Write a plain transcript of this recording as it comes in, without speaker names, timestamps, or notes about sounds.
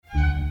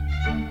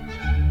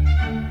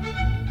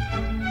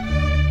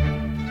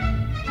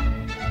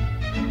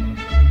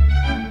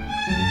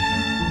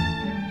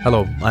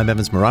Hello, I'm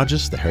Evans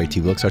Mirages, the Harry T.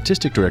 Wilkes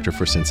Artistic Director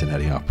for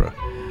Cincinnati Opera.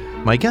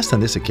 My guest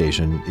on this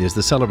occasion is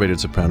the celebrated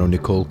soprano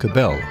Nicole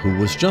Cabell, who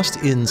was just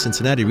in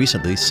Cincinnati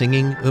recently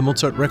singing the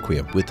Mozart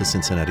Requiem with the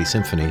Cincinnati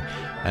Symphony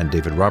and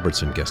David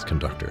Robertson, guest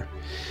conductor.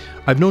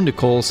 I've known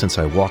Nicole since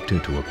I walked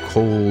into a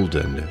cold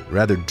and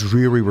rather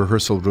dreary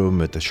rehearsal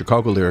room at the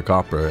Chicago Lyric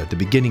Opera at the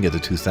beginning of the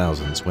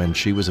 2000s when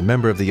she was a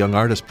member of the Young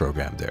Artist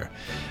program there.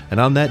 And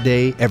on that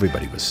day,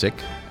 everybody was sick.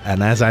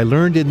 And as I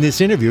learned in this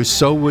interview,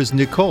 so was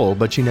Nicole,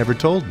 but she never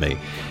told me.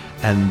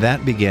 And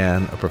that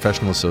began a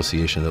professional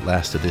association that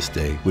lasts to this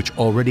day, which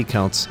already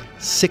counts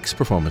 6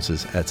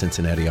 performances at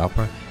Cincinnati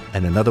Opera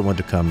and another one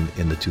to come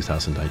in the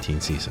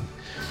 2019 season.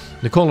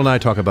 Nicole and I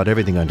talk about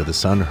everything under the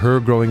sun, her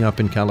growing up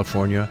in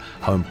California,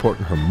 how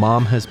important her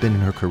mom has been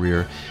in her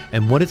career,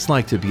 and what it's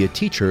like to be a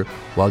teacher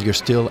while you're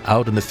still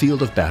out in the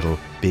field of battle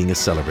being a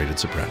celebrated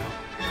soprano.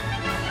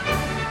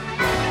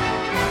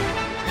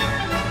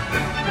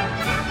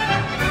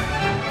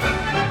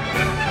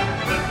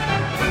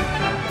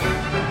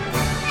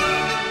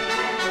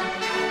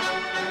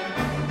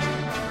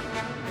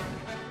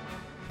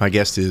 My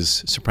guest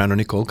is soprano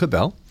Nicole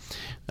Cabell.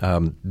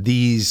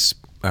 These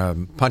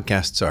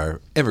podcasts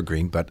are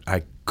evergreen, but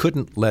I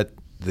couldn't let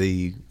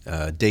the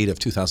date of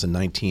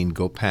 2019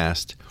 go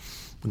past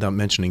without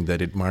mentioning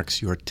that it marks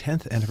your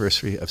 10th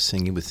anniversary of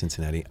singing with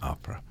Cincinnati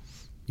Opera.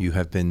 You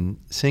have been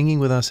singing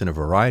with us in a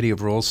variety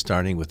of roles,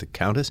 starting with the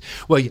Countess.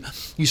 Well,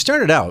 you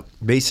started out,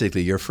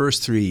 basically, your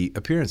first 3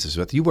 appearances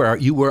with, you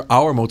were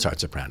our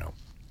Mozart soprano.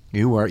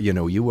 You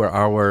were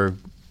our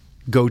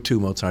go-to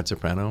Mozart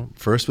soprano,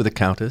 first with the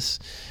Countess,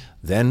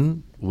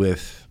 then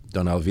with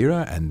Donna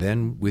Elvira, and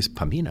then with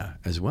Pamina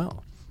as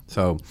well.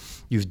 So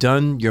you've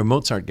done your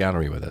Mozart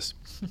gallery with us.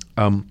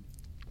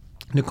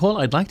 Nicole,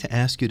 I'd like to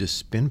ask you to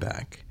spin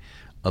back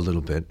a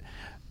little bit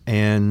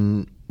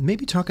and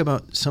maybe talk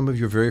about some of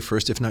your very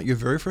first, if not your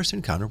very first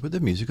encounter with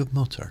the music of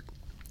Mozart.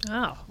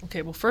 Oh,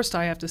 okay. Well, first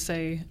I have to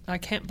say, I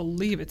can't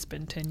believe it's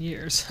been 10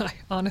 years. I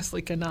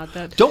honestly cannot.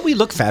 Don't we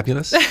look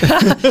fabulous? 10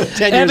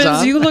 years Evans,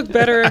 on? you look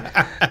better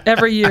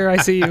every year I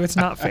see you. It's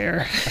not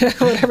fair.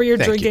 Whatever you're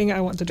drinking, I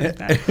want to drink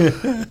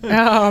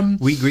that.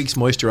 We Greeks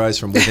moisturize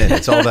from within.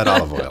 It's all that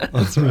olive oil.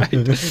 That's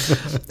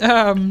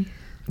right.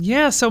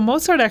 Yeah, so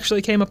Mozart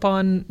actually came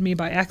upon me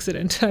by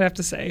accident, I have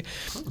to say.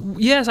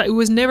 Yes,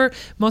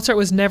 Mozart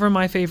was never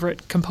my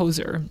favorite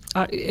composer.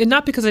 And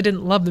not because I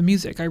didn't love the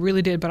music, I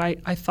really did, but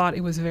I thought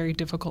it was very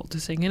difficult to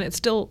sing. And I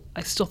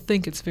still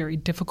think it's very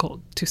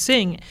difficult to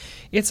sing.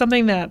 It's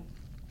something that,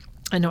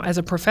 I know as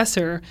a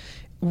professor,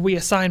 we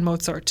assign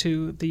Mozart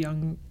to the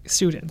young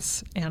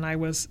students. And I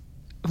was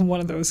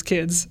one of those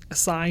kids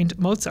assigned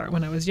Mozart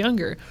when I was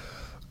younger.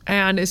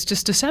 And it's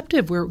just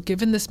deceptive. We're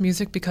given this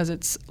music because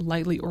it's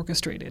lightly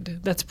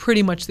orchestrated. That's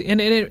pretty much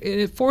and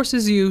it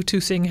forces you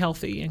to sing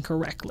healthy and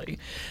correctly.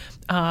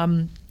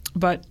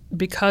 But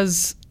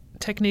because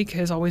technique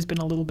has always been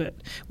a little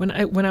bit, when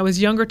I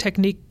was younger,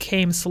 technique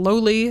came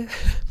slowly,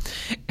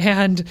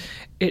 and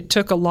it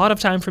took a lot of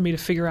time for me to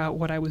figure out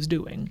what I was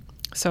doing.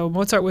 So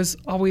Mozart was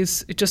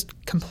always, it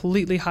just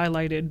completely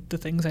highlighted the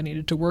things I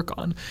needed to work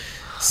on.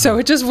 So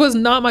it just was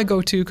not my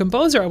go-to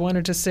composer. I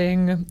wanted to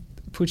sing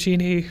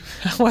Puccini.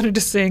 I wanted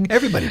to sing.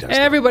 Everybody does.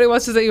 Everybody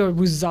wants to sing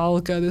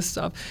Rusalka, this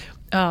stuff,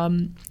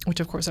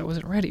 which of course I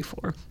wasn't ready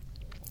for.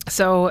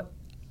 So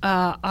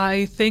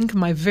I think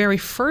my very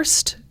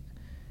first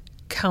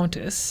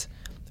Countess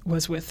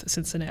was with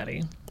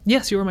Cincinnati.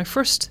 Yes, you were my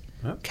first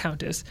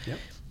Countess. Yep.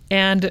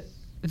 And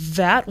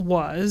that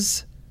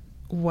was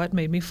what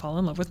made me fall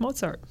in love with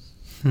Mozart,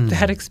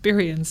 that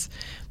experience.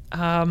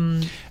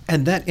 And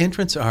that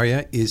entrance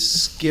aria is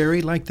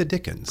scary like the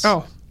Dickens.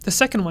 Oh, the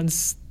second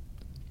one's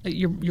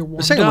you're warmed up.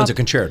 The second one's a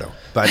concerto,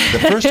 but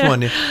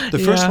the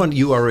first one,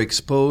 you are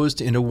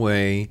exposed in a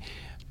way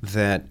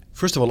that,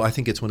 first of all, I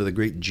think it's one of the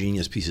great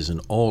genius pieces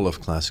in all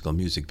of classical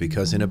music,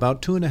 because in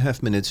about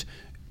 2.5 minutes,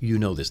 you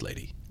know this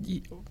lady.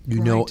 You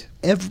know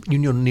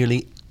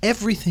nearly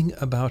everything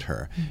about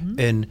her.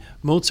 And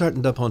Mozart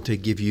and Da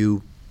Ponte give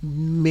you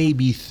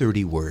maybe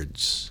 30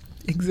 words.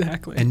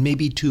 Exactly. And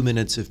maybe 2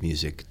 minutes of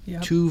music,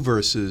 2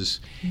 verses,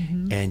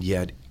 and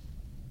yet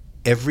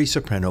every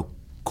soprano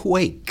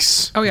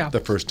quakes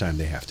the first time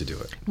they have to do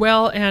it.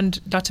 Well, and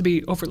not to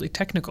be overly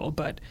technical,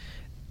 but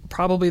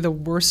probably the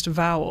worst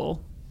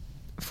vowel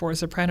for a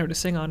soprano to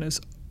sing on is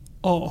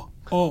o.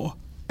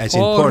 As in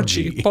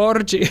porgi.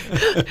 Porgi.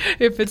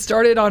 If it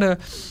started on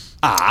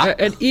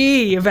an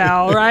E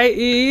vowel, right?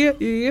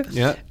 E.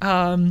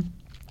 Yeah.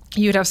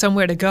 You'd have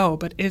somewhere to go,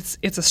 but it's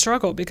a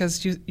struggle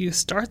because you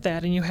start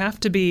that and you have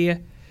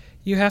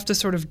to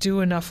sort of do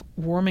enough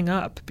warming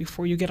up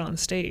before you get on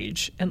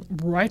stage, and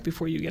right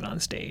before you get on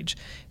stage,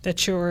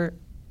 that you're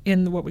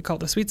in what we call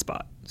the sweet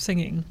spot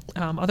singing.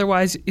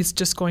 Otherwise, it's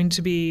just going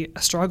to be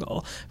a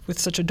struggle with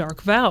such a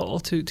dark vowel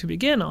to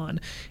begin on.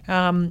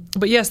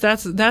 But yes,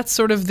 that's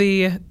sort of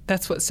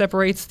that's what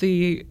separates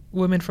the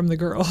women from the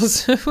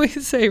girls. We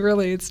say,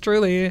 really,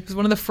 it was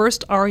one of the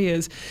first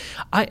arias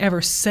I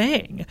ever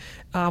sang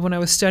when I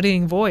was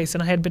studying voice,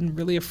 and I had been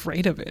really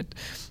afraid of it.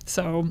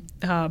 So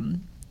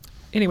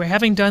anyway,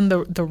 having done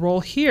the role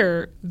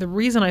here, the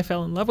reason I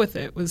fell in love with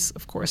it was,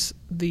 of course,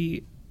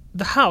 the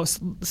house.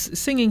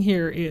 Singing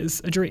here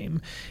is a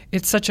dream.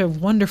 It's such a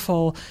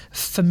wonderful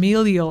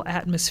familial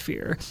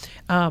atmosphere.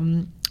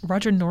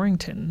 Roger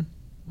Norrington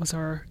was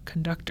our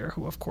conductor,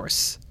 who, of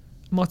course,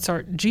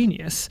 Mozart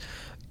genius,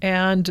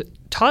 and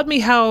taught me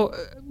how,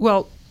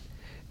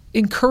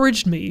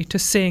 encouraged me to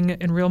sing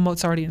in real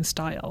Mozartian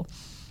style.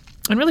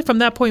 And really from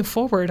that point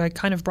forward, I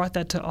kind of brought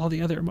that to all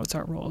the other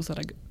Mozart roles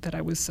that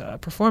I was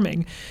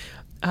performing.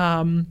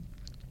 I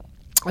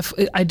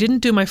didn't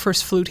do my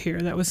first flute here.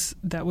 That was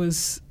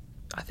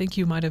I think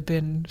you might have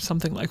been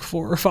something like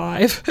 4 or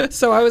 5.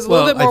 So I was a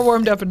little bit more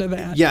warmed up into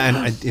that. Yeah,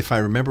 and if I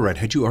remember right,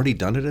 had you already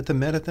done it at the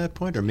Met at that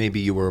point, or maybe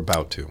you were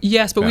about to?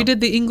 Yes, but we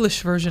did the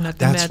English version at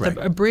the That's Met, right.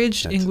 the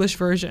abridged English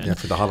version. Yeah,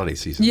 for the holiday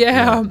season.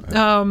 Yeah.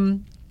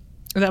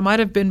 That might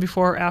have been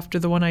before or after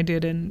the one I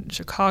did in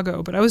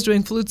Chicago, but I was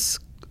doing flutes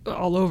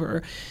all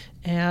over.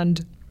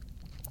 And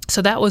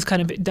so that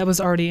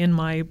was already in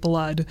my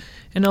blood.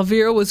 And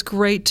Elvira was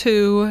great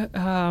too.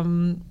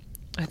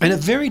 And a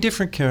very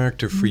different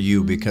character for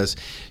you because,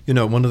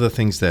 one of the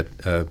things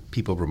that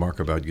people remark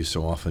about you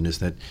so often is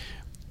that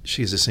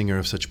she's a singer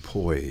of such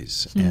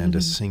poise and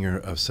a singer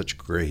of such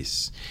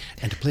grace.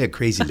 And to play a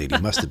crazy lady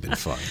must have been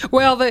fun.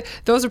 Well,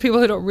 those are people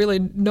who don't really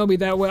know me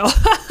that well.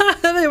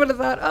 They would have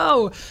thought,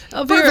 oh,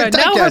 Elvira,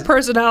 now her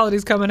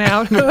personality's coming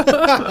out.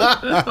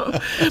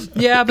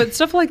 Yeah, but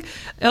stuff like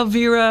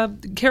Elvira,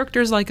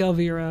 characters like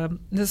Elvira,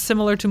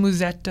 similar to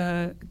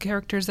Musetta,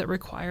 characters that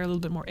require a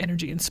little bit more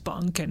energy and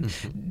spunk and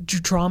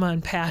drama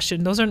and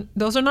passion. Those are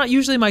not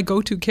usually my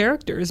go-to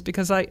characters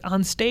because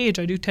on stage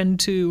I do tend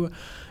to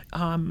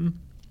want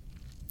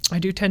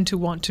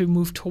to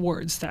move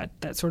towards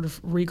that sort of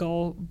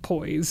regal,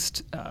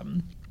 poised.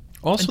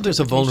 Also, there's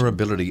a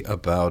vulnerability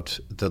about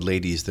the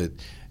ladies that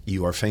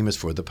you are famous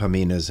for, the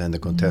Paminas and the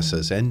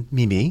Contessas and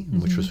Mimi,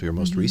 which was your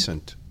most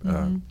recent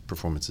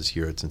performances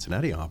here at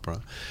Cincinnati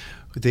Opera.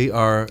 They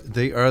are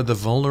the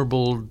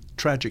vulnerable,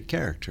 tragic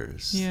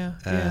characters. Yeah,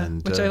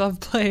 and, which I love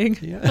playing.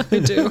 Yeah, I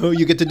do.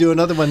 You get to do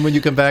another one when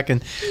you come back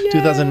in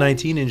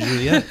 2019 in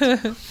Juliet.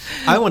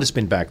 I want to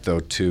spin back,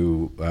 though,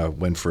 to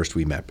when first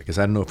we met, because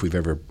I don't know if we've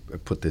ever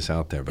put this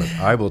out there, but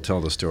I will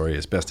tell the story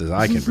as best as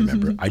I can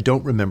remember. I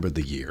don't remember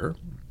the year.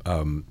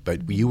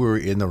 But you were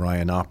in the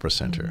Ryan Opera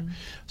Center.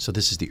 So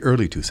this is the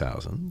early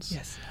 2000s.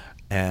 Yes.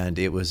 And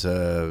it was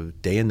a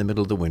day in the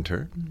middle of the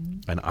winter.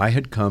 And I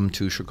had come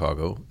to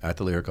Chicago at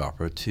the Lyric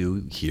Opera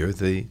to hear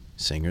the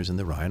singers in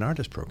the Ryan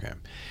Artist Program.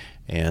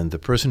 And the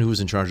person who was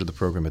in charge of the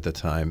program at the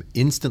time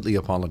instantly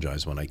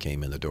apologized when I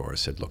came in the door.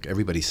 Said, look,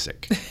 everybody's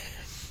sick.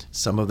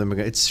 Some of them,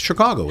 it's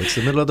Chicago. It's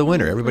the middle of the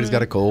winter. Everybody's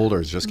got a cold or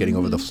is just getting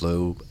over the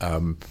flu.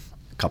 A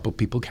couple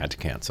people had to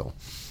cancel.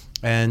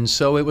 And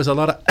so it was a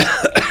lot of,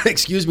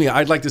 excuse me,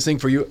 I'd like to sing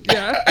for you.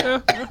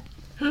 Yeah.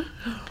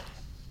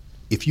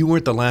 If you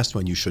weren't the last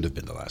one, you should have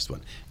been the last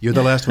one. You're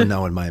the last one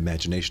now in my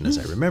imagination as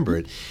I remember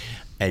it.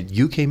 And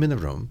you came in the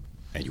room,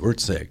 and you weren't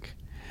sick,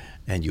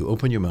 and you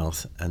opened your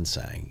mouth and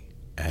sang.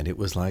 And it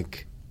was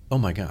like, oh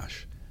my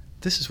gosh,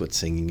 this is what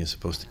singing is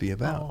supposed to be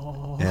about.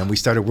 Aww. And we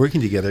started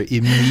working together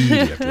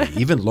immediately,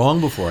 even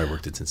long before I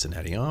worked at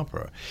Cincinnati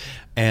Opera.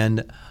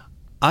 And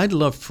I'd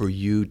love for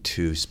you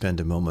to spend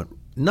a moment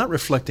not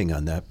reflecting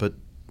on that, but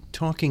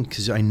talking,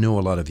 because I know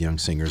a lot of young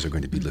singers are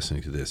going to be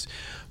listening to this,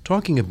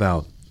 talking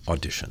about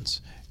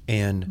auditions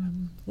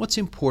and what's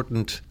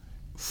important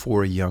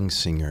for a young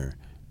singer.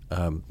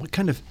 What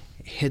kind of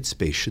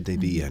headspace should they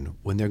be in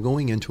when they're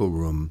going into a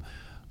room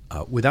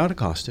without a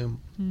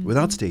costume,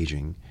 without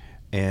staging,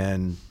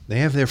 and they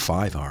have their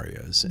 5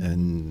 arias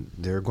and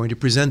they're going to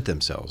present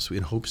themselves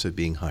in hopes of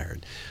being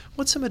hired.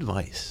 What's some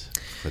advice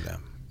for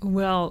them?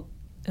 Well,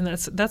 and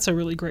that's a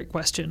really great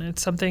question.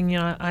 It's something,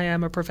 I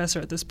am a professor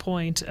at this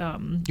point.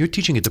 You're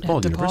teaching at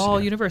DePaul University.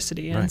 DePaul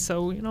University. And right.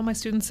 so, my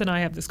students and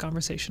I have this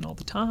conversation all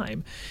the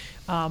time.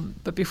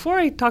 But before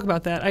I talk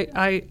about that,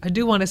 I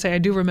do want to say I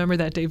do remember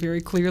that day very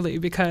clearly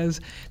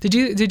because did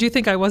you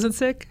think I wasn't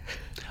sick?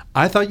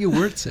 I thought you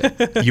weren't sick.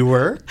 You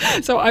were?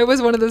 So I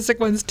was one of the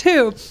sick ones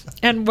too.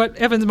 And what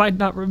Evans might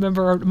not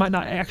remember or might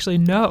not actually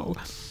know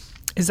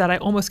is that I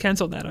almost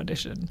canceled that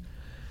audition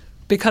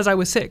because I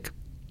was sick.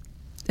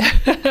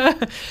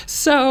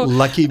 So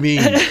lucky me.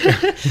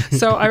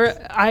 So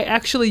I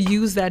actually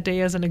use that day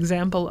as an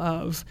example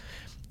of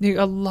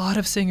a lot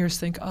of singers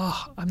think,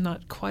 oh, I'm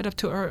not quite up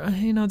to, or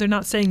they're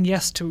not saying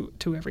yes to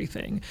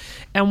everything.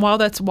 And while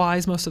that's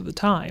wise most of the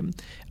time,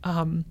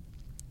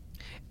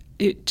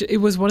 it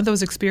was one of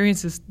those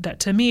experiences that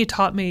to me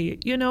taught me,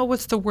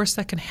 what's the worst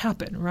that can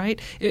happen, right?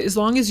 As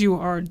long as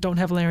you don't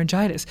have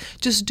laryngitis,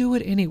 just do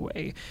it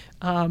anyway.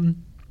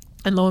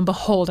 And lo and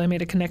behold, I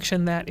made a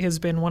connection that has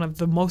been one of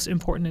the most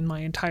important in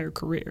my entire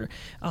career.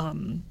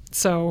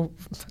 So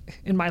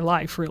in my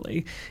life,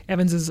 really.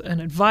 Evans is an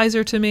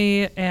advisor to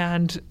me,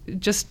 and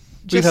just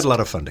we've had a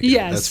lot of fun together.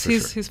 Yes, that's for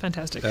sure. He's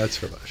fantastic. That's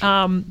for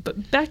sure.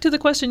 But back to the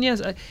question,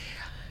 yes.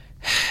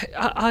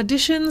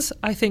 Auditions,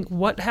 I think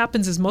what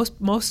happens is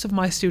most of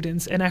my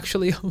students, and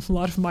actually a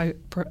lot of my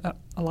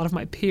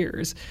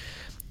peers,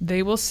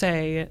 they will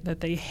say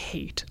that they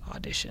hate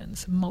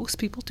auditions. Most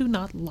people do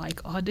not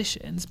like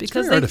auditions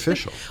because it's very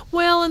artificial.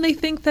 And they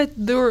think that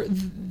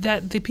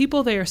the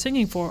people they are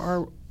singing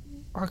for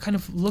are kind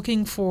of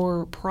looking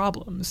for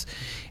problems,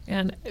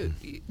 and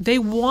they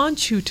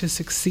want you to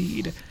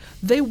succeed.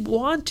 They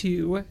want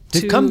you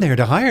to... They've come there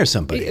to hire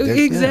somebody.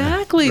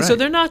 Exactly. Yeah, right. So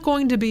they're not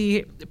going to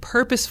be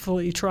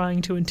purposefully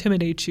trying to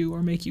intimidate you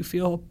or make you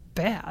feel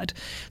bad.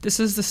 This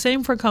is the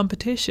same for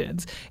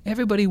competitions.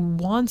 Everybody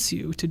wants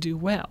you to do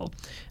well.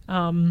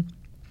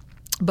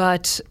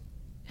 But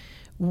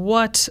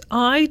what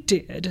I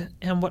did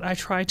and what I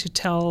try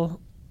to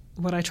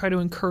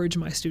encourage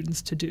my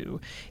students to do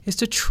is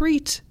to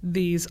treat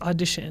these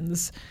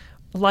auditions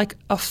like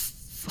a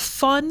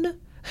fun,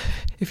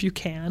 if you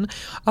can,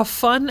 a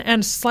fun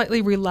and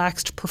slightly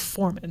relaxed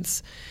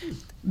performance.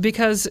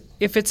 Because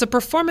if it's a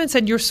performance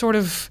and you're sort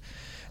of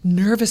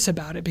nervous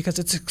about it because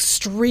it's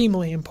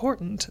extremely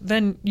important,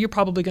 then you're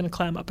probably going to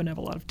clam up and have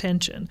a lot of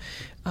tension.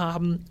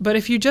 But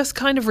if you just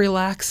kind of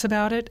relax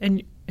about it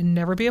and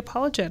never be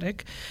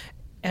apologetic,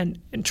 and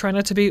try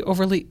not to be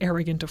overly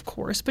arrogant, of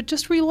course, but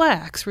just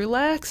relax,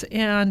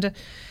 and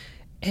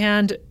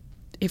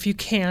if you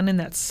can, in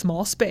that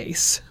small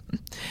space,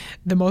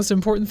 the most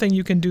important thing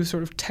you can do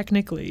sort of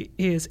technically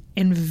is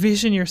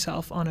envision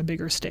yourself on a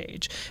bigger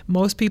stage.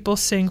 Most people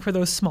sing for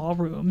those small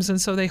rooms,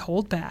 and so they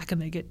hold back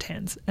and they get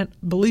tense. And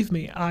believe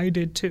me, I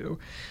did too.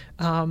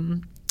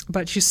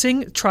 But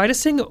try to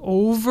sing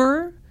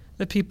over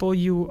the people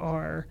you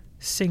are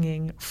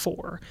singing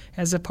for,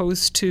 as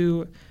opposed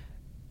to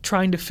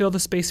trying to fill the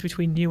space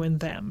between you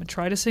and them.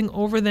 Try to sing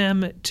over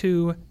them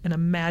to an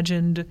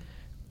imagined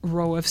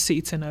row of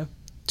seats in a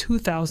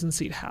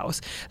 2,000-seat house.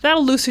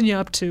 That'll loosen you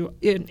up too,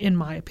 in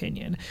my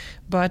opinion.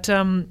 But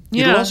yeah.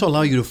 It'll also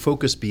allow you to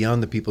focus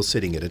beyond the people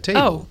sitting at a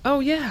table. Oh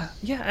yeah,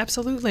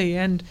 absolutely.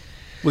 And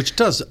which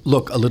does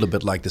look a little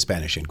bit like the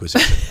Spanish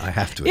Inquisition, I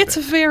have to admit. It's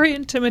very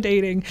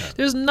intimidating. Yeah.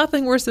 There's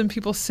nothing worse than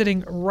people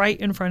sitting right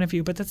in front of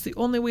you, but that's the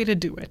only way to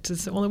do it.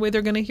 It's the only way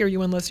they're going to hear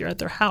you unless you're at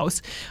their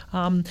house.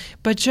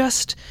 But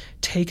just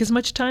take as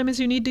much time as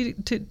you need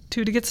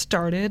to get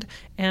started,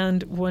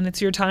 and when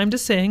it's your time to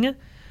sing,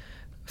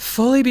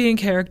 fully be in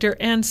character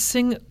and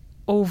sing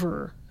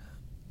over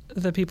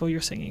the people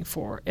you're singing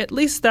for. At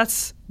least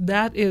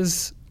that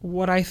is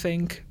what I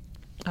think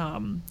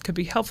could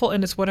be helpful,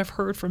 and it's what I've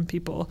heard from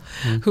people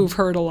who've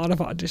heard a lot of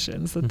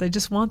auditions, that they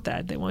just want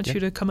that. They want you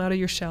to come out of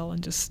your shell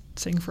and just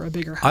sing for a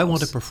bigger house. I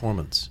want a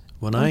performance.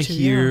 When I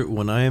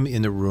am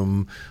in a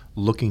room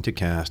looking to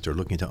cast or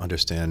looking to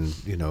understand,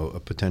 a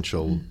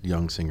potential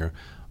young singer,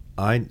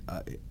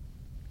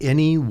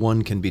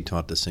 anyone can be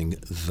taught to sing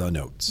the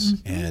notes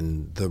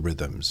and the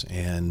rhythms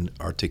and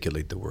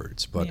articulate the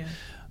words. But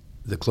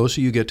the closer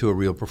you get to a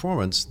real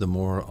performance, the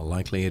more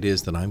likely it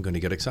is that I'm going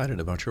to get excited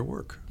about your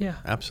work. Yeah.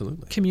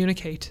 Absolutely.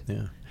 Communicate.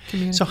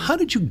 Yeah. So how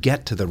did you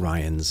get to the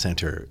Ryan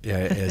Center?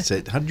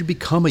 How did you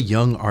become a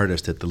young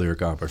artist at the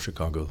Lyric Opera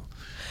Chicago?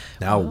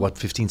 Now,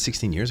 15,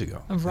 16 years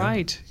ago?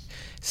 Right. Yeah.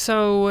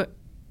 So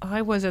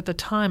I was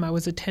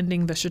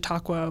attending the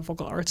Chautauqua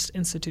Vocal Arts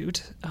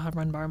Institute,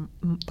 run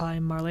by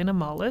Marlena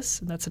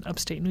Mollis, and that's in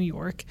upstate New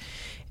York,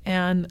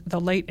 and the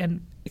late and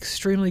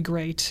extremely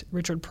great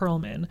Richard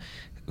Perlman,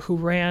 who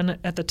ran,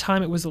 at the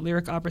time it was the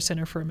Lyric Opera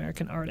Center for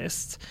American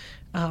Artists,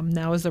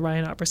 now is the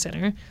Ryan Opera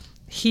Center.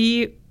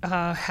 He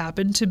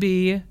happened to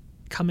be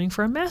coming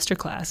for a master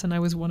class, and I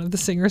was one of the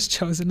singers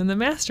chosen in the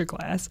master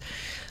class.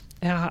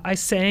 I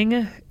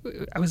sang.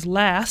 I was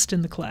last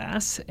in the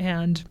class,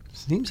 and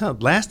seems how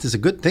last is a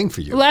good thing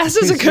for you. Last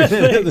is a good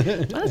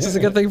thing. Last is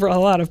a good thing for a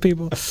lot of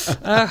people.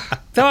 Though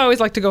I always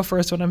like to go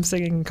first when I'm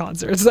singing in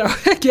concerts, so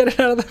get it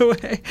out of the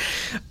way.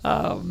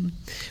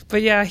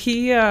 But yeah,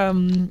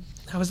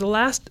 I was the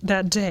last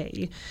that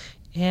day,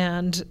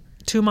 and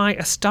to my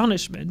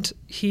astonishment,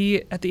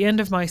 at the end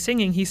of my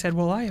singing, he said,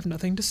 "Well, I have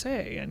nothing to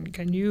say, and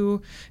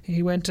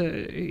he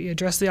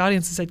addressed the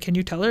audience and said, can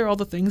you tell her all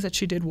the things that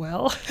she did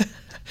well?"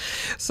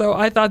 So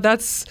I thought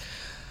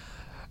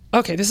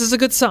okay, this is a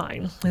good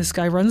sign. This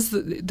guy runs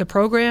the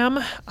program.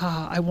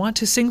 I want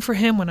to sing for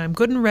him when I'm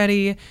good and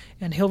ready,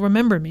 and he'll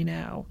remember me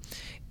now.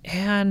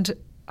 And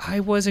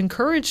I was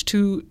encouraged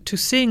to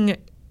sing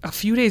a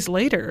few days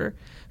later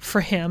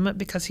for him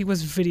because he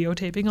was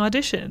videotaping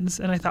auditions.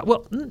 And I thought,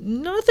 well,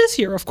 not this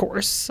year, of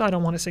course. I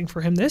don't want to sing for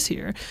him this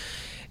year.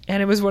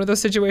 And it was one of those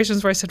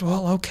situations where I said,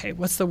 well, okay,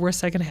 what's the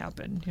worst that can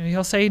happen?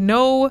 He'll say,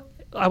 no,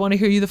 I want to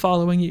hear you the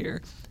following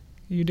year.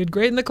 You did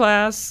great in the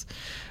class,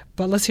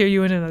 but let's hear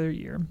you in another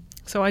year.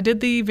 So I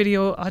did the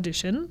video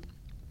audition.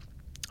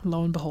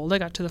 Lo and behold, I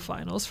got to the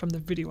finals from the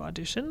video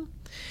audition.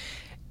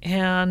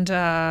 And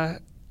at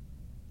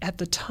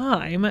the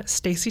time,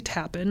 Stacy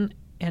Tappan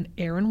and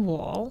Aaron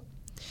Wall,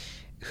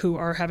 who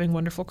are having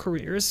wonderful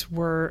careers,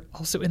 were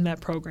also in that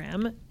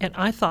program. And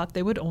I thought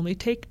they would only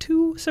take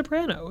 2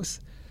 sopranos.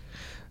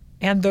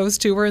 And those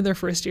 2 were in their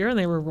first year, and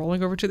they were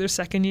rolling over to their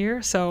second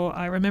year. So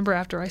I remember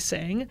after I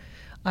sang,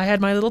 I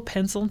had my little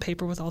pencil and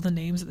paper with all the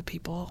names of the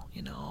people,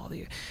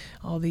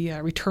 all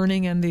the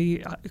returning and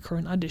the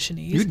current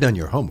auditionees. You'd done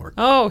your homework.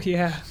 Oh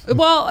yeah.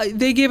 Well,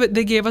 they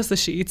gave us the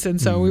sheets,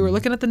 and so we were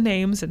looking at the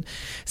names, and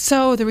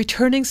so the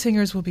returning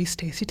singers will be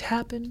Stacey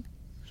Tappan,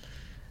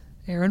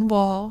 Aaron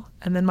Wall,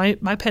 and then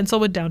my pencil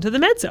went down to the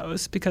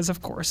mezzos because,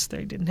 of course,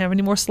 they didn't have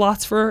any more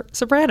slots for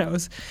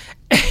sopranos.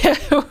 And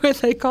when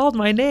they called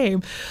my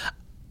name,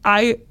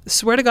 I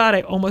swear to God,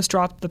 I almost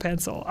dropped the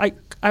pencil.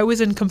 I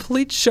was in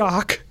complete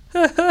shock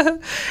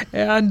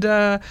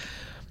and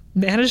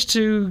managed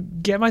to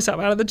get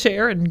myself out of the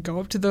chair and go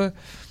up to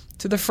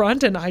the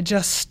front, and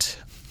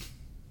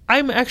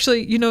I'm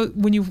actually,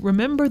 when you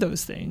remember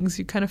those things,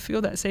 you kind of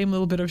feel that same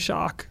little bit of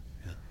shock.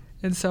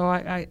 And so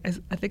I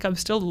think I'm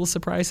still a little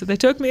surprised that they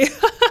took me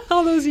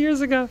all those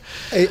years ago.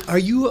 Hey, are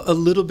you a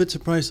little bit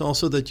surprised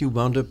also that you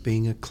wound up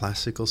being a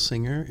classical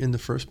singer in the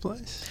first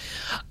place?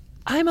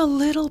 I'm a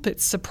little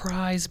bit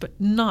surprised, but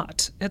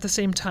not at the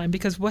same time,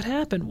 because what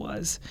happened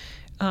was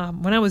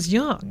when I was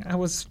young, I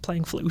was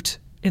playing flute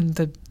in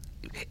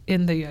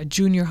the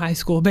junior high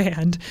school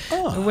band.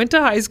 Oh. I went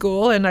to high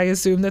school, and I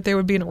assumed that there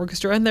would be an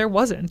orchestra, and there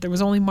wasn't. There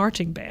was only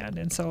marching band,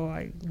 and so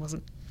I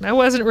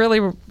wasn't really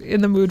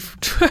in the mood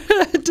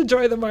to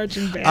join the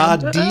marching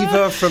band. A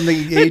diva from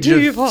the age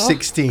of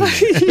 16.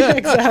 Yeah,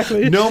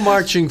 exactly. No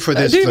marching for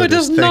this diva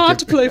flutist. does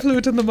not play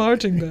flute in the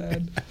marching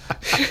band.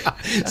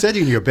 Said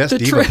in your best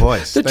diva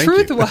voice.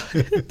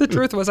 The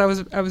truth was I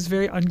was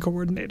very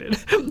uncoordinated,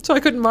 so I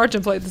couldn't march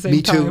and play at the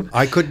same time. Me too.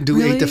 I couldn't do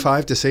Really? 8 to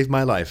 5 to save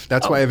my life.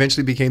 That's why I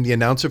eventually became the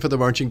announcer for the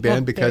marching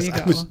band, because there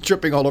you I go. was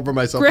tripping all over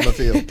myself on the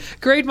field.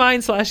 Great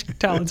mind /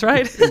 talents,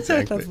 right?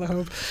 Exactly. That's the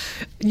hope.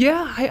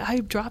 Yeah, I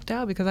dropped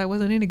out because I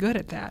wasn't any good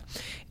at that.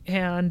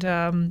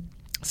 And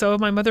so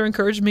my mother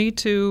encouraged me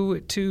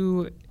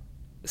to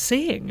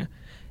sing.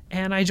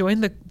 And I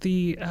joined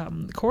the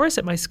chorus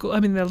at my school,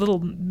 the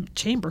little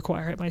chamber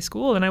choir at my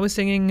school. And I was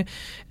singing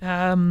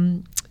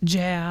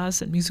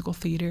jazz and musical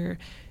theater.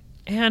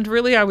 And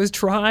really, I was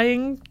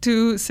trying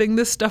to sing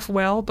this stuff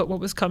well, but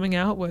what was coming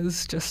out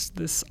was just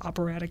this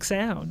operatic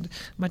sound,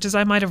 much as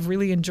I might have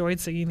really enjoyed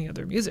singing the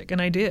other music, and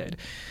I did.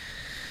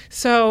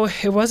 So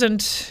it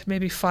wasn't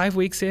maybe 5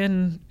 weeks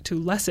in to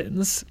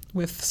lessons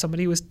with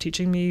somebody who was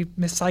teaching me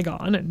Miss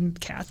Saigon and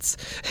Cats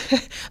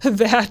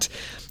that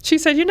she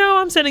said,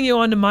 I'm sending you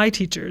on to my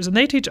teachers, and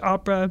they teach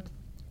opera.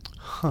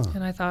 Huh.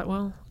 And I thought,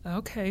 well,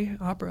 okay,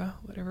 opera,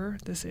 whatever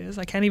this is.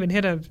 I can't even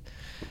hit a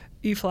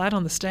E flat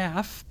on the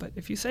staff, but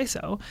if you say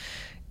so.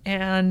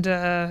 And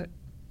it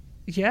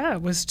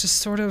was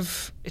just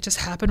it just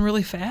happened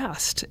really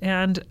fast.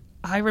 And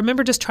I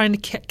remember just trying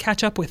to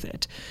catch up with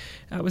it.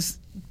 I was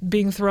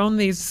being thrown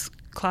these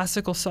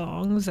classical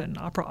songs and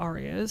opera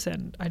arias,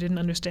 and I didn't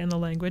understand the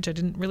language. I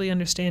didn't really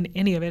understand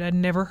any of it. I'd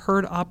never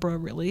heard opera,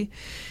 really.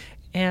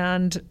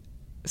 And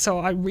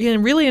so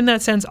really in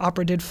that sense,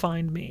 opera did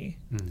find me.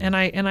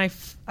 Mm-hmm. And I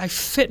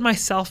fit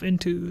myself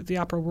into the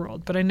opera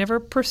world, but I never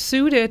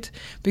pursued it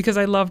because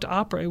I loved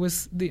opera. It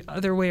was the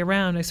other way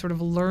around. I sort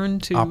of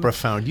learned to... Opera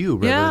found you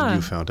rather than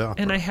you found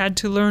opera. And I had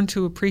to learn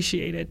to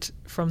appreciate it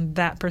from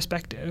that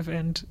perspective.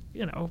 And,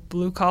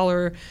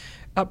 blue-collar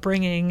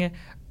upbringing,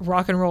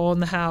 rock and roll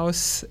in the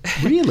house.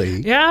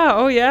 Really? Yeah.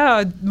 Oh,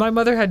 yeah. My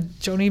mother had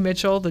Joni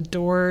Mitchell, The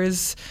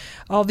Doors,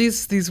 all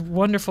these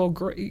wonderful,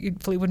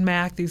 great Fleetwood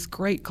Mac, these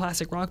great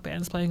classic rock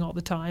bands playing all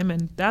the time.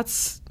 And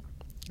that's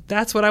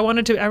what I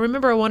wanted to. I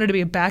remember I wanted to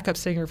be a backup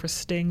singer for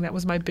Sting. That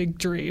was my big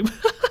dream.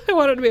 I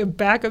wanted to be a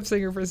backup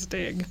singer for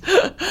Sting.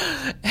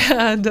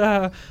 And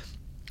I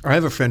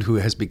have a friend who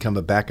has become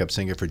a backup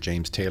singer for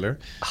James Taylor.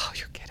 Oh,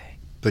 you're kidding.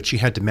 But she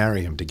had to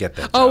marry him to get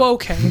that job. Oh,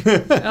 okay.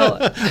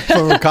 Well,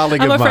 from a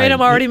colleague of mine. I'm afraid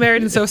I'm already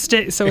married, and so is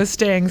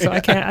Sting, so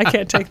I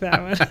can't take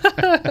that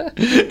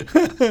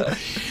one.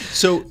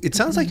 So it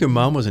sounds like your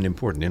mom was an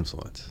important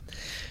influence.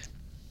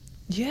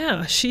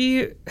 Yeah,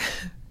 she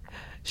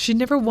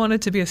never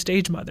wanted to be a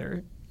stage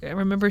mother. I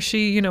remember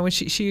when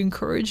she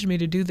encouraged me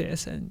to do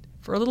this, and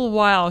for a little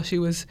while she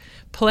was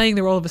playing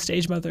the role of a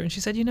stage mother, and she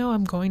said,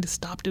 I'm going to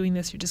stop doing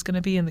this. You're just going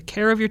to be in the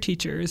care of your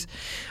teachers.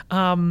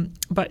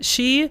 But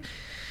she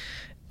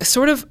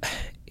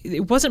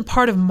it wasn't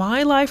part of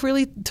my life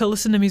really to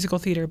listen to musical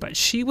theater, but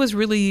she was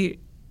really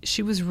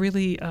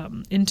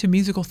into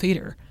musical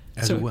theater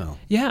as well.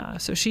 Yeah,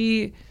 so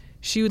she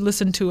would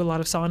listen to a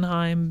lot of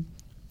Sondheim,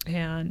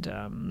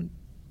 and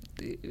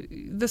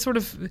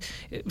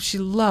she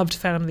loved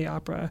Phantom of the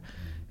Opera,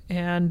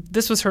 and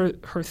this was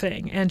her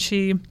thing. And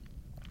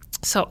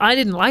so I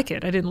didn't like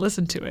it. I didn't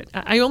listen to it.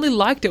 I only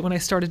liked it when I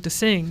started to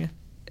sing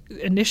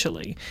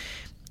initially,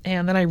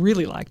 and then I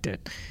really liked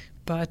it.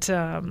 But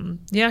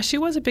she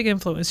was a big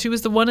influence. She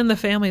was the one in the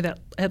family that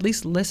at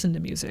least listened to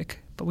music,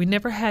 but we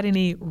never had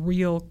any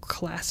real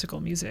classical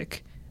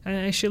music.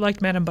 And she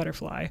liked Madame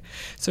Butterfly,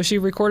 so she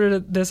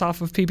recorded this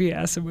off of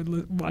PBS and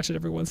would watch it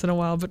every once in a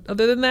while. But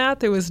other than that,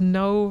 there was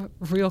no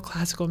real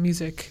classical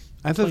music.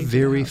 I have a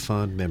very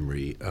fond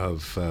memory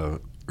of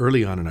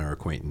early on in our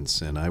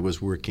acquaintance, and I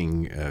was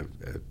working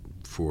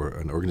for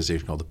an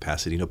organization called the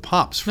Pasadena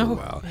Pops for a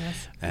while,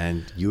 yes.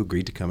 and you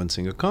agreed to come and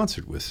sing a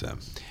concert with them.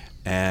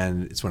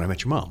 and it's when I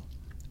met your mom.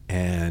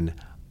 And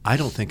I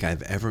don't think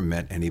I've ever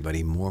met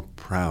anybody more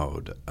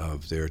proud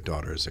of their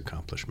daughter's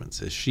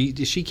accomplishments. Is she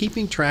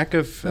keeping track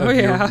of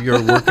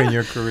your work and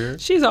your career?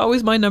 She's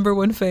always my number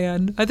one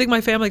fan. I think my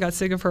family got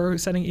sick of her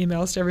sending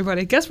emails to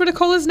everybody. Guess where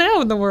Nicole is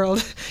now in the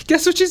world?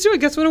 Guess what she's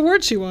doing? Guess what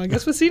award she won?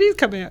 Guess what CD's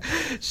coming out?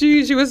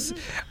 She was.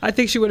 I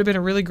think she would have been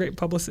a really great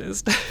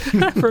publicist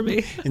for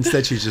me.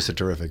 Instead, she's just a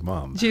terrific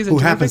mom who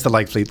happens to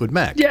like Fleetwood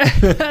Mac.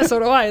 Yeah, so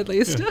do I, at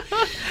least.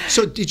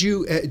 So did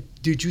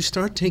you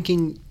start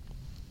taking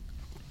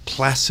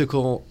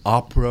classical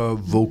opera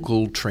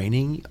vocal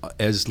training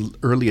as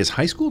early as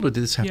high school, or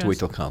did this have to wait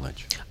till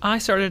college? I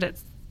started at,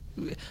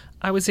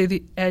 I would say,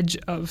 the edge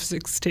of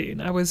 16.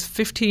 I was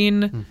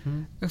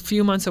 15, a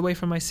few months away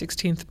from my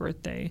 16th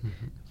birthday,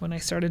 when I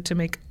started to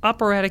make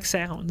operatic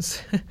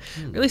sounds.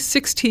 Really,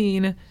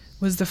 16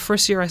 was the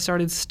first year I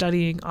started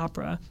studying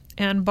opera.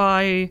 And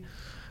by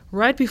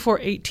right before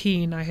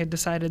 18, I had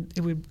decided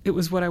it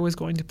was what I was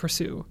going to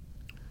pursue.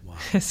 Wow.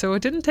 So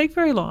it didn't take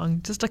very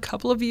long, just a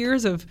couple of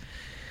years of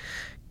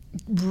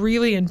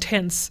really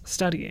intense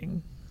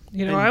studying.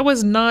 I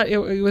was not, it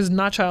was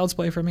not child's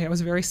play for me. I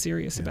was very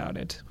serious about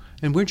it.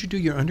 And where'd you do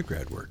your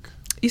undergrad work?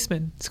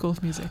 Eastman School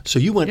of Music. So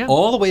you went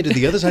all the way to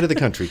the other side of the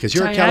country because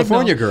you're a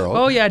California girl.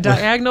 Oh, yeah,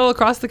 diagonal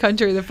across the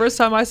country. The first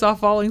time I saw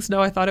falling snow,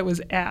 I thought it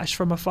was ash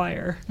from a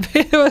fire.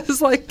 It was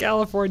like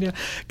California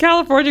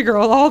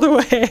girl all the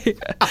way.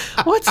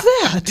 What's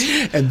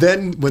that? And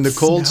then when the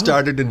cold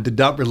started and did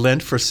not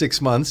relent for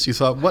 6 months, you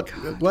thought, what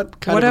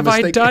have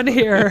I done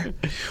here?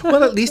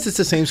 Well, at least it's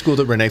the same school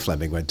that Renee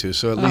Fleming went to,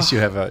 so at least you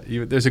have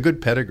there's a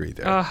good pedigree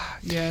there.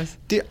 Yes.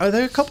 Are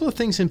there a couple of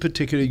things in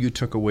particular you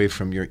took away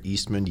from your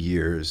Eastman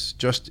years,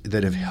 just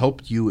that have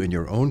helped you in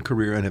your own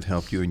career and have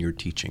helped you in your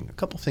teaching? A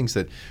couple of things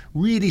that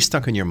really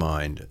stuck in your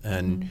mind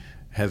and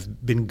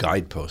have been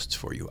guideposts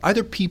for you,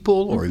 either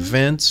people or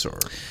events or...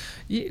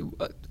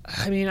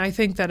 I mean, I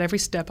think that every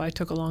step I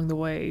took along the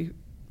way,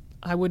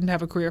 I wouldn't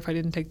have a career if I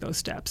didn't take those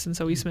steps. And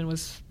so Eastman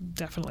was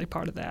definitely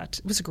part of that.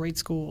 It was a great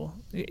school.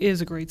 It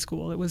is a great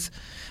school. It was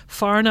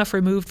far enough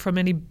removed from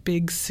any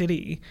big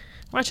city.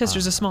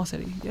 Rochester's a small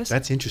city, yes?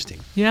 That's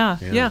interesting.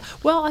 Yeah.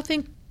 Well, I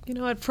think,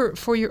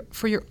 for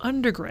your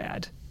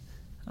undergrad,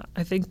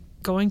 I think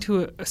going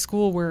to a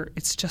school where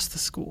it's just the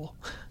school,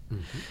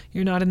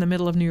 you're not in the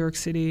middle of New York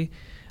City,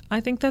 I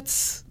think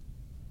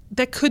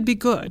that could be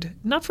good.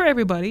 Not for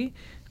everybody.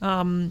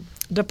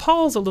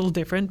 DePaul's a little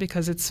different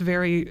because it's a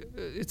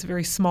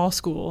very small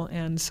school,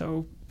 and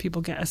so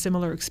people get a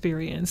similar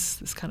experience,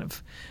 this kind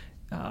of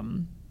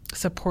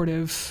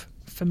supportive,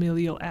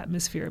 familial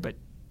atmosphere. But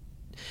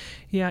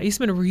yeah,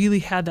 Eastman really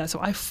had that. So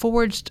I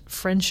forged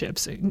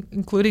friendships,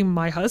 including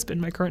my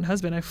husband, my current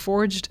husband. I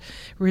forged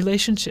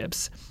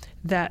relationships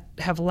that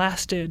have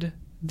lasted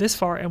this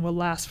far and will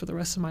last for the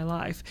rest of my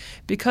life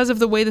because of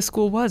the way the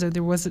school was. It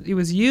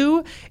was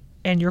you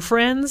and your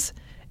friends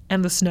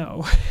and the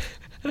snow.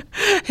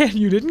 And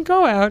you didn't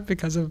go out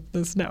because of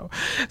the snow.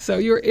 So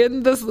you're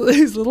in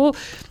these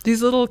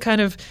little kind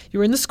of, you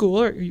were in the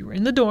school or you were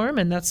in the dorm,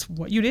 and that's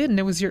what you did, and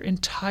it was your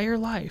entire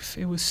life.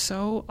 It was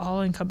so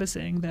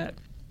all-encompassing that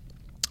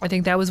I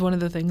think that was one of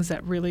the things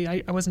that really,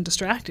 I wasn't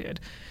distracted.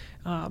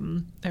 I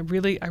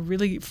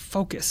really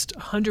focused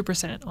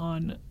 100%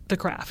 on the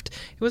craft.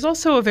 It was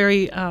also a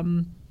very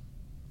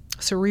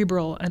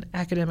cerebral and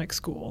academic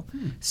school.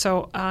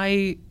 So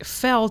I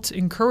felt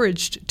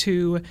encouraged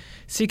to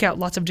seek out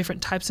lots of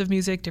different types of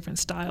music, different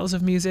styles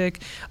of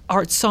music,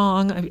 art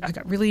song. I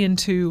got really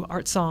into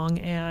art song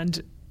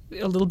and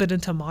a little bit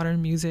into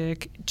modern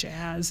music,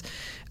 jazz.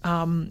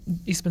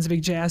 Eastman's a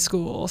big jazz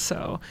school,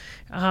 so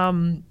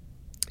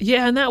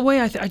yeah, in that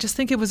way, I just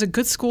think it was a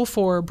good school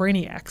for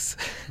brainiacs.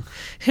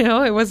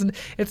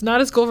 It's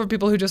not a school for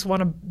people who just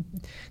want to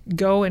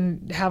go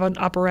and have an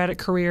operatic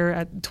career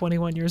at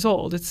 21 years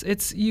old. It's a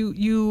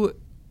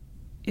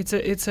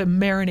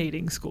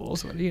marinating school.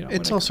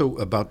 It's also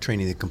about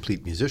training the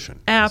complete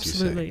musician.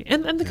 Absolutely,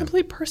 and the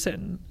complete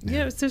person.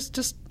 Yeah, there's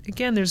just,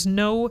 again, there's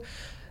no.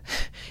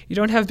 You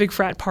don't have big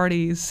frat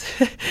parties.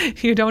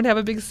 You don't have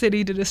a big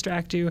city to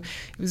distract you.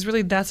 It was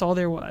really, that's all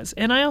there was.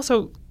 And I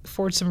also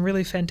forged some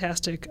really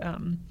fantastic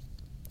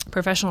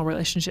professional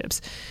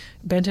relationships.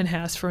 Benton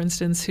Hass, for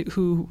instance,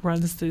 who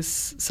runs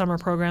this summer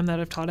program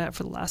that I've taught at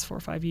for the last 4 or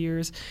 5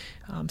 years,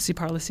 Si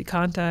Parla Si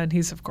Canta, and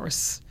he's, of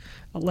course,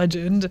 a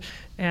legend,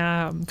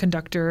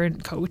 conductor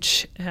and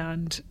coach,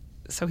 and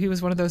so he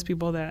was one of those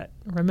people that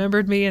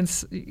remembered me and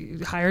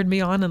hired me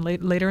on, and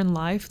later in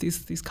life,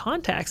 these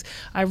contacts.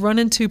 I run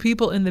into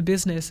people in the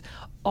business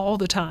all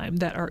the time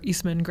that are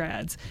Eastman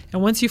grads.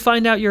 And once you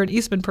find out you're an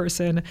Eastman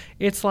person,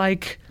 it's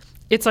like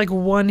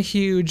one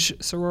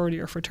huge sorority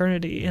or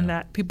fraternity in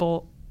that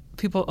people,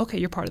 okay,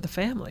 you're part of the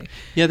family.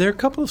 Yeah, there are a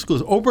couple of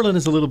schools. Oberlin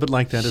is a little bit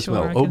like that as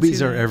well.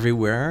 Obies are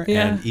everywhere,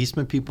 and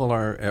Eastman people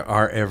are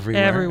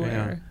everywhere.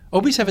 Everywhere. Yeah.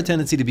 Obies have a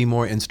tendency to be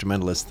more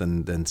instrumentalists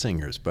than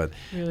singers, but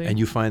really? And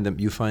you find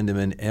them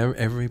in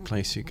every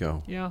place you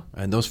go. Yeah.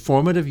 And those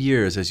formative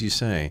years, as you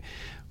say,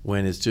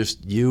 when it's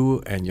just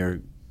you and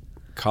your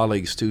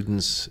colleagues,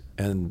 students,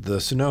 and the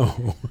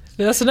snow.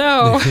 The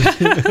snow.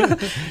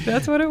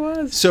 That's what it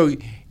was. So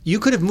you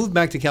could have moved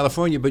back to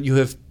California, but you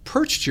have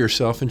perched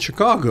yourself in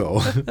Chicago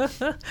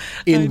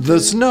in the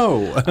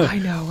snow. I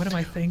know. What am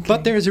I thinking?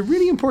 But there's a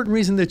really important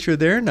reason that you're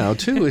there now,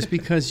 too, is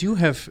because you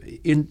have,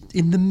 in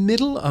the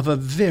middle of a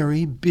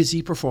very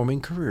busy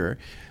performing career,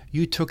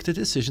 you took the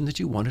decision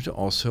that you wanted to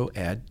also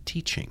add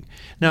teaching.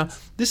 Now,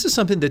 this is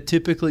something that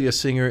typically a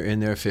singer in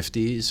their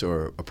 50s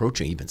or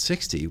approaching even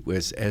 60,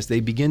 as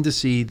they begin to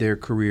see their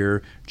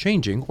career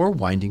changing or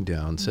winding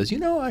down, says,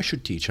 I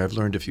should teach. I've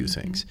learned a few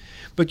things.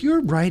 But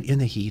you're right in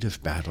the heat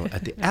of battle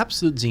at the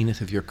absolute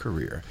zenith of your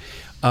career.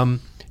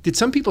 Did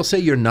some people say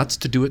you're nuts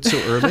to do it so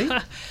early?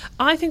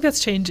 I think that's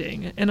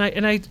changing. And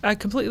I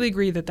completely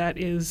agree that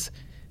is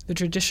the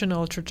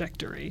traditional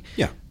trajectory.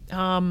 Yeah.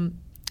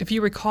 If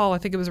you recall, I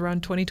think it was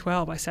around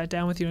 2012, I sat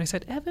down with you and I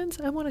said,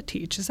 Evans, I want to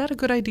teach. Is that a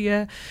good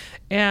idea?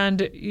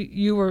 And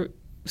you were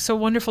so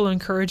wonderful and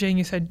encouraging.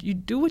 You said, you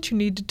do what you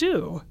need to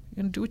do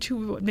and do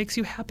what makes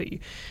you happy.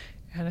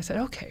 And I said,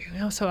 okay.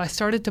 So I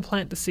started to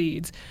plant the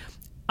seeds.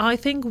 I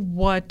think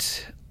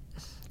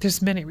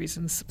there's many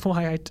reasons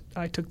why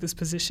I took this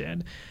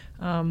position.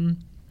 Of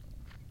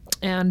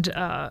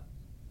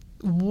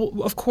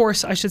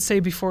course, I should say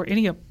before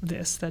any of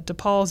this that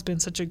DePaul has been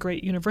such a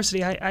great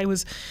university. I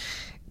was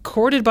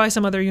courted by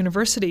some other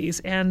universities,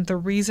 and the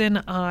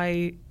reason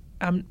I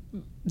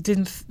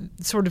didn't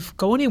sort of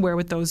go anywhere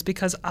with those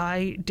because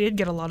I did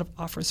get a lot of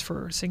offers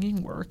for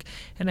singing work,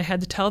 and I had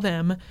to tell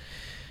them,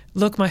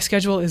 look, my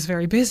schedule is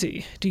very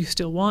busy. Do you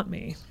still want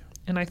me?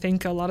 And I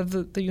think a lot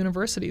of the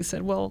universities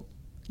said, well,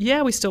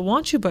 yeah, we still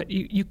want you, but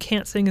you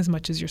can't sing as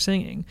much as you're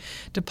singing.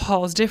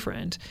 DePaul is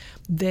different.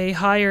 They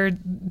hired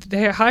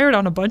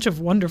on a bunch of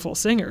wonderful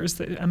singers,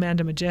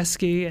 Amanda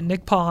Majeski and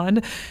Nick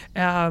Pond,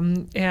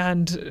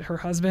 and her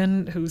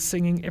husband, who's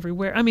singing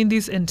everywhere. I mean,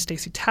 and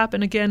Stacey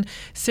Tappan, again,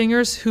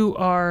 singers who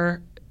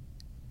are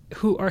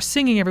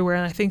singing everywhere,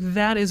 and I think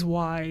that is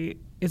why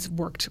it's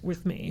worked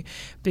with me,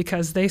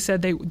 because they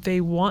said they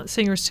want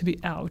singers to be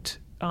out.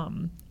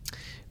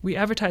 We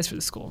advertise for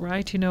the school,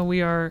 right?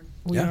 We are.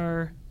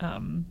 You're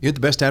the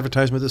best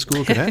advertisement the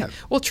school could have.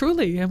 Well,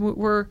 truly, and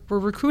we're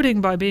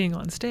recruiting by being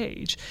on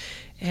stage,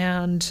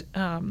 and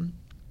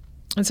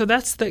so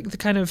that's the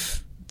kind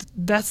of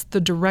that's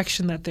the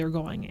direction that they're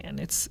going in.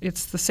 It's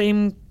the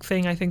same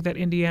thing I think that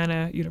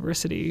Indiana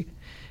University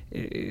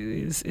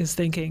is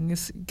thinking,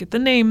 is get the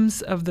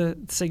names of the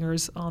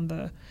singers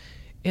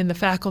in the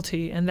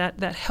faculty, and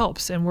that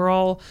helps. And we're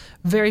all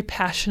very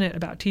passionate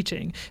about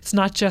teaching. It's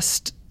not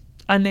just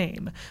a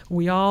name.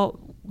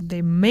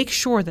 They make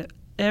sure that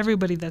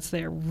everybody that's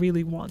there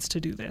really wants to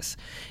do this.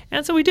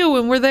 And so we do,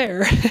 and we're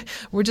there.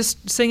 We're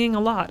just singing a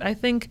lot. I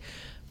think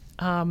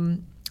I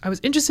was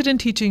interested in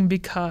teaching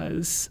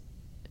because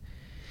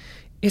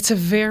it's a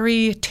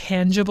very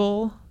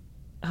tangible,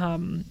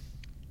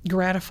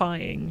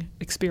 gratifying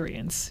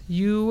experience.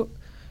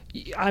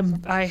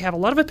 I have a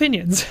lot of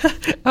opinions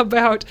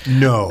about...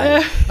 No.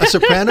 A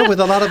soprano with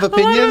a lot of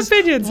opinions? A lot of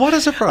opinions. What a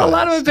surprise. A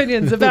lot of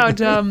opinions about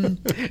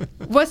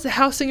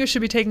how singers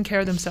should be taking care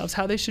of themselves,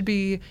 how they should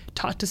be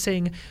taught to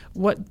sing,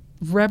 what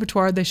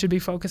repertoire they should be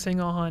focusing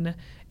on,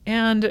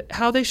 and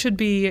how they should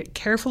be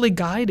carefully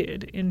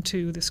guided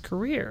into this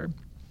career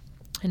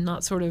and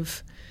not sort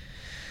of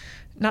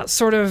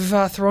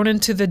thrown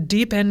into the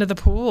deep end of the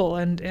pool.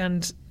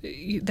 And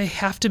they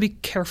have to be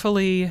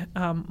carefully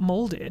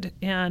molded.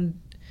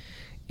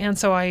 And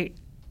so I've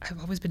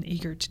always been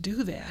eager to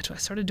do that. I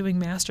started doing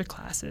master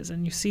classes,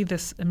 and you see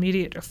this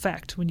immediate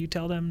effect when you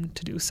tell them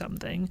to do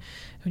something,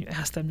 when you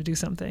ask them to do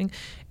something,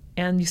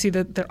 and you see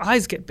that their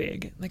eyes get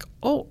big. Like,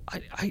 oh,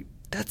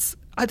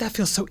 that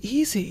feels so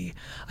easy.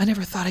 I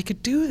never thought I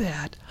could do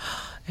that.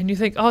 And you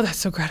think, oh, that's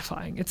so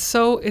gratifying. It's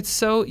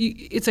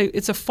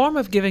a form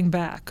of giving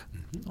back,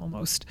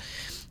 almost.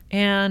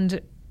 And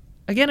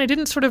again, I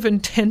didn't sort of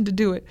intend to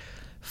do it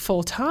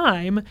full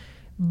time.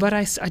 But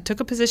I took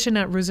a position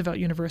at Roosevelt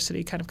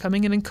University, kind of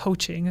coming in and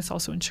coaching. It's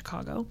also in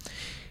Chicago.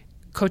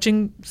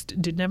 Coaching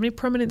didn't have any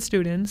permanent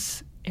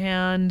students.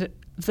 And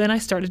then I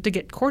started to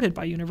get courted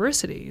by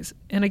universities.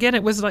 And again,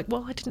 it was like,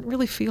 well, I didn't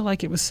really feel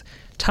like it was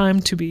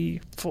time to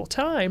be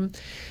full-time.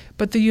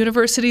 But the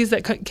universities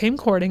that came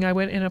courting, I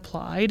went and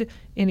applied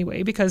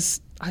anyway,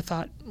 because I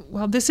thought,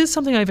 well, this is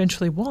something I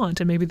eventually want,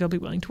 and maybe they'll be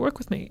willing to work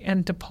with me.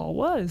 And DePaul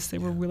was. They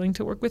were willing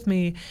to work with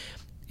me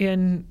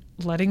in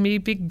letting me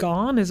be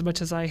gone as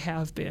much as I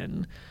have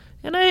been.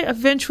 And I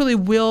eventually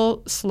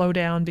will slow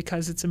down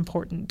because it's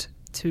important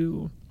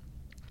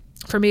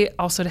for me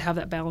also to have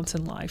that balance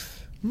in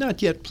life.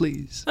 Not yet,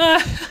 please.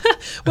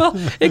 Well,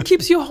 it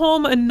keeps you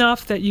home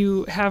enough that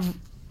you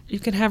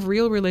can have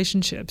real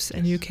relationships,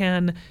 and you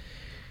can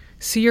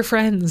see your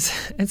friends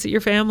and see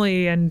your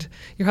family, and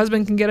your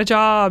husband can get a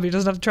job. He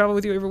doesn't have to travel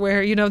with you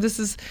everywhere.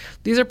 These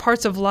are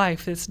parts of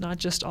life. It's not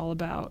just all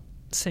about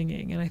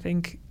singing. And I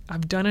think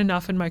I've done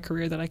enough in my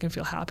career that I can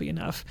feel happy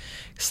enough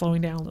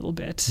slowing down a little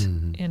bit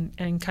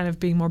and kind of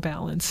being more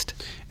balanced.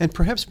 And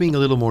perhaps being a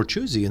little more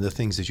choosy in the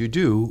things that you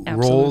do,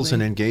 Absolutely. roles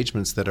and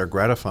engagements that are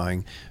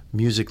gratifying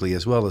musically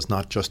as well as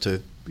not just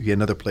to be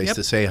another place Yep.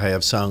 to say, I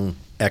have sung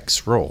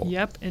X role.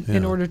 Yep,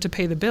 in order to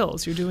pay the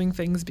bills. You're doing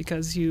things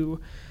because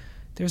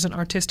there's an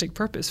artistic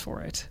purpose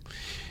for it.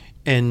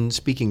 And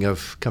speaking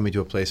of coming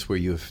to a place where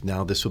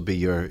this will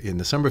be in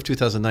the summer of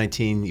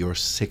 2019, your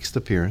 6th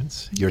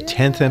appearance, your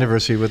 10th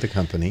anniversary with the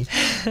company.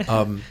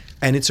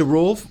 And it's a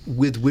role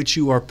with which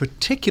you are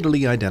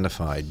particularly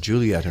identified,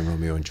 Juliet in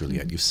Romeo and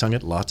Juliet. You've sung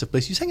it lots of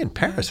places. You sang in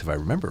Paris, if I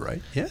remember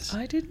right. Yes?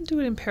 I didn't do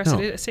it in Paris. No.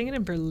 I sang it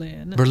in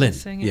Berlin. Berlin, I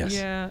sang it, yes.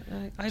 Yeah.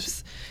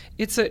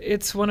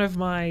 It's one of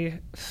my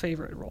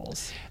favorite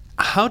roles.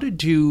 How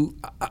did you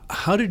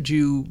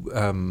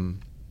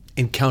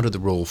encounter the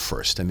role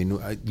first? I mean,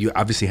 you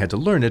obviously had to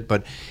learn it,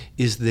 but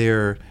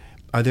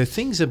are there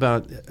things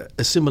about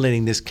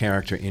assimilating this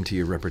character into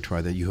your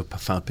repertoire that you have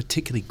found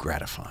particularly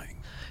gratifying?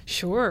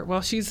 Sure.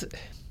 Well, she's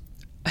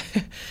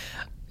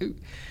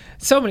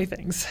so many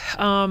things.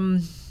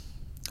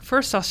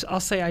 First, I'll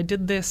say I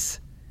did this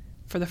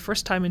for the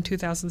first time in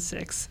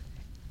 2006,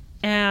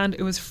 and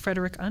it was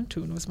Frederick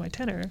Antoon was my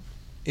tenor.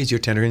 Is your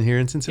tenor in here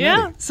in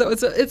Cincinnati? Yeah, so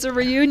it's a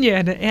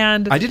reunion,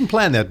 and I didn't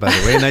plan that, by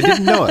the way, and I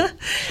didn't know it.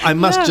 I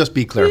must just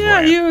be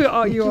clairvoyant.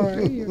 Yeah, you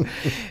are.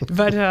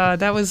 But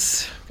that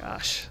was,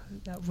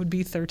 that would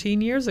be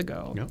 13 years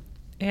ago. Yep.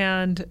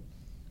 And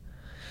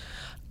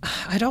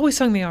I'd always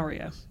sung the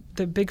aria,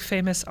 the big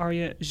famous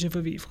aria Je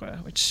veux vivre,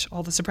 which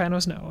all the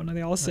sopranos know and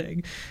they all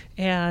sing.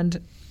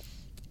 And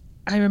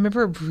I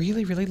remember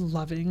really, really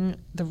loving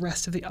the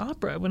rest of the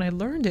opera when I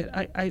learned it.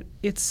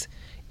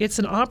 It's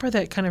an opera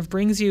that kind of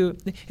brings you.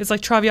 It's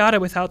like Traviata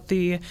without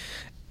the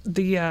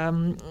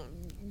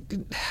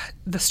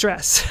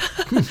stress.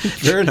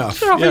 Fair enough.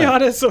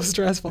 Traviata is so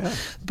stressful,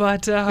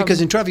 but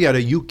because in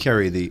Traviata you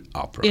carry the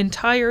opera.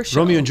 Entire show.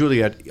 Romeo and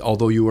Juliet,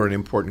 although you are an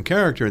important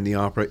character in the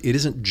opera, it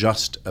isn't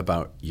just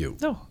about you.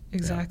 No,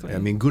 exactly. Yeah. I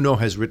mean, Gounod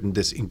has written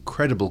this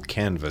incredible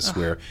canvas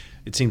where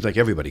it seems like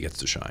everybody gets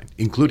to shine,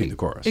 including the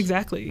chorus.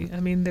 Exactly.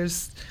 I mean,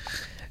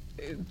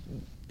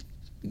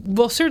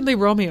 certainly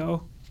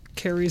Romeo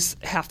carries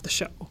half the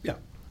show. Yeah.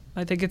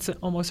 I think it's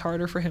almost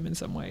harder for him in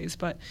some ways,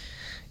 but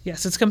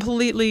yes, it's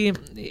completely.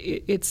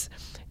 It's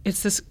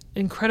this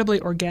incredibly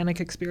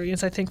organic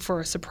experience. I think for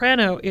a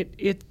soprano,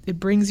 it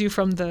brings you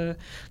from the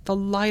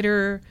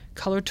lighter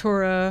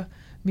coloratura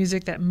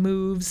music that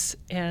moves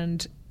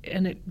and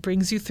it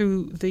brings you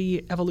through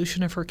the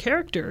evolution of her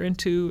character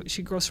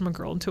she grows from a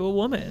girl into a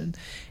woman,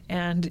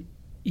 and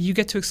you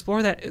get to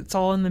explore that. It's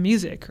all in the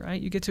music,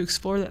 right? You get to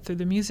explore that through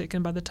the music,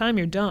 and by the time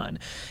you're done,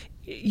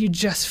 you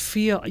just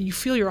feel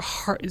your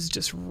heart is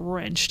just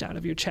wrenched out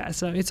of your chest.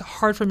 So it's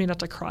hard for me not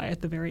to cry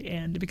at the very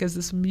end because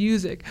this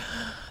music,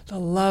 the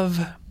love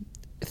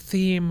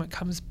theme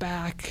comes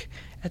back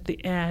at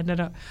the end.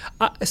 And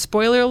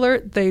spoiler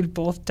alert, they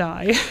both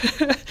die.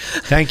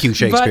 Thank you,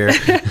 Shakespeare.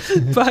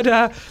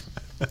 But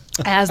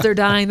as they're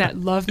dying, that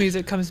love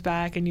music comes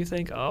back, and you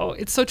think, oh,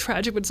 it's so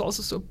tragic, but it's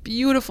also so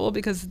beautiful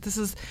because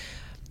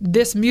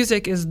this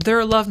music is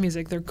their love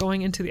music. They're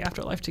going into the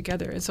afterlife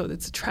together. And so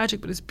it's tragic,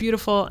 but it's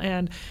beautiful.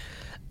 And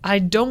I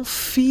don't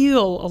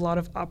feel a lot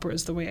of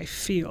operas the way I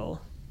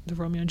feel the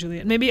Romeo and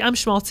Juliet. Maybe I'm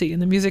schmaltzy,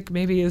 and the music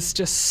maybe is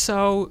just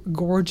so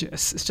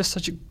gorgeous. It's just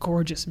such a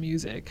gorgeous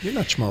music. You're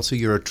not schmaltzy.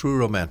 You're a true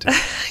romantic.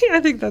 Yeah, I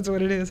think that's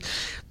what it is.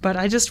 But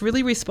I just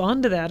really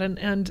respond to that.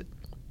 And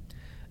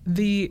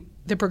the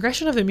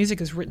progression of the music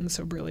is written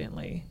so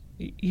brilliantly.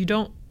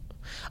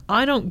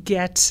 I don't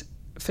get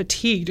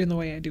fatigued in the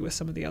way I do with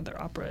some of the other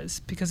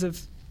operas because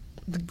of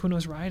the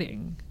Gounod's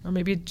writing, or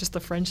maybe just the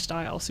French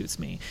style suits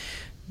me.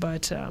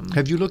 But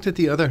have you looked at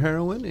the other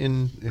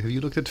heroine? Have you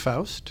looked at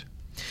Faust,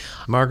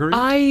 Marguerite?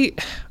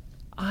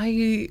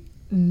 I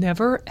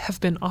never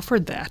have been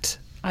offered that.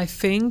 I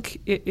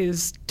think it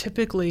is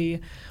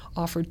typically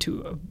offered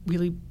to a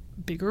really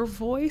bigger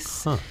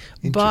voice,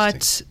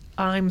 but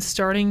I'm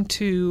starting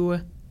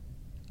to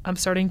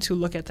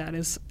look at that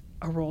as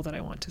a role that I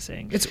want to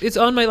sing. It's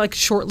on my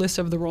short list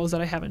of the roles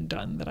that I haven't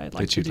done that I'd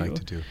like to do. That you'd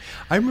like to do.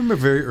 I remember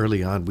very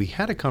early on we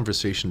had a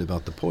conversation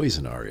about the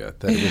Poison aria.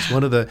 That it was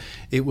one of the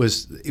it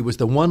was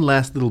the one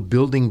last little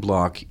building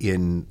block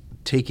in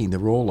taking the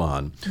role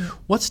on. Yeah.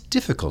 What's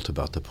difficult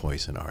about the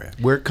Poison aria?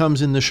 Where it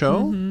comes in the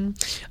show?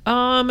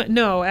 Mm-hmm.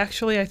 No,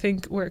 actually I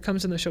think where it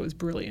comes in the show is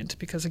brilliant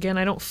because again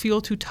I don't feel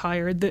too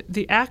tired.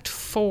 The act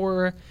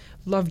 4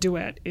 love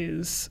duet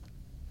is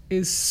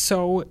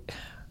so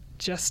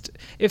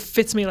it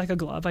fits me like a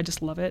glove. I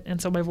just love it.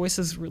 And so my voice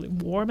is really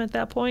warm at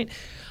that point.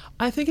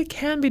 I think it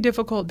can be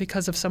difficult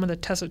because of some of the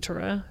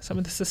tessitura, some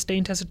of the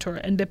sustained tessitura.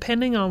 And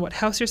depending on what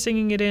house you're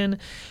singing it in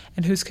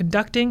and who's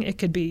conducting, it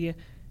could be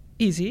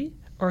easy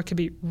or it could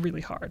be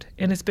really hard.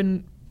 And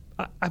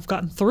I've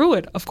gotten through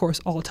it, of course,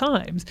 all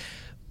times.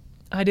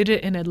 I did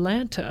it in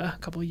Atlanta a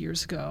couple of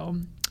years ago.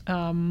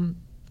 And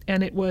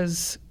it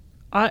was,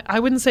 I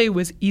wouldn't say it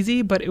was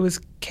easy, but it was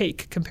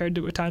cake compared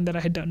to a time that I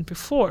had done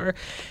before.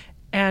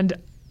 And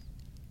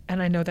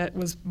and I know that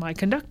was my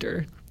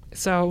conductor.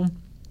 So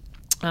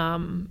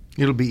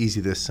it'll be easy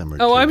this summer.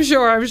 Oh, too. I'm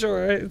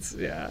sure. It's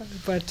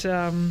but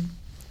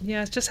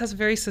it just has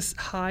very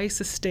high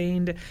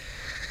sustained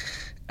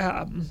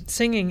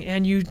singing,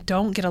 and you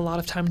don't get a lot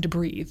of time to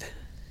breathe.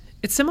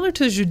 It's similar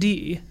to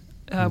Judy,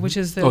 which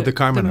is the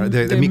Carmen,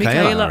 the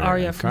Micaela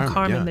aria from Carmen,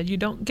 Carmen, that you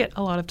don't get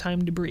a lot of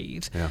time to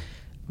breathe. Yeah.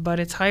 But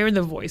it's higher in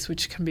the voice,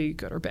 which can be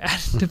good or bad,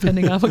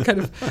 depending on what kind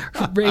of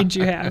range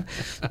you have.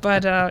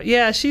 But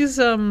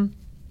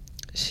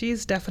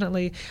she's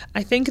definitely,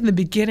 I think in the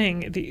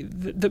beginning,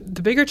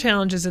 the bigger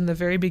challenge is in the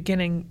very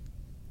beginning,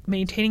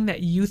 maintaining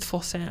that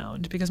youthful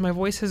sound, because my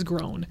voice has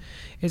grown.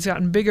 It's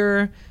gotten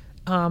bigger,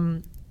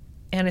 and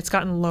it's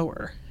gotten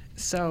lower.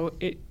 So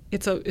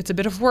it's a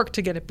bit of work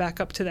to get it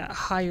back up to that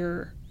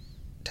higher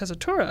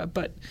tessitura,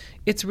 but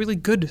it's really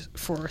good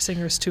for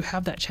singers to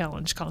have that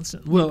challenge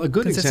constantly. Well, a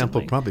good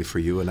example probably for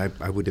you, and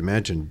I would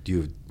imagine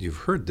you've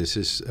heard this,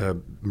 is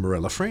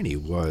Morella Freni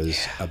was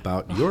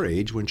about your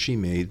age when she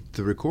made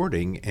the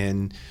recording,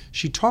 and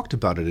she talked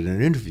about it in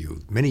an interview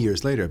many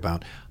years later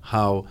about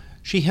how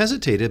she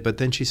hesitated, but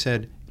then she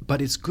said, but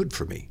it's good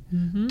for me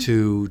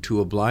to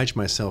oblige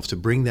myself to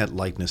bring that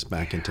lightness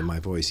back into my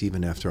voice,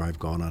 even after I've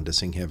gone on to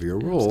sing heavier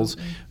roles,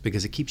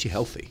 because it keeps you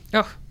healthy.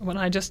 Oh, when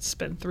I just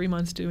spent 3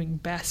 months doing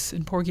Bess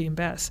in Porgy and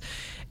Bess,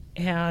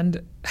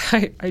 and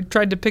I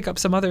tried to pick up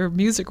some other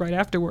music right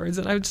afterwards,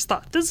 and I just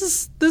thought, this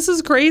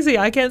is crazy.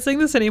 I can't sing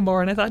this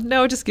anymore. And I thought,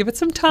 no, just give it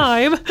some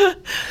time.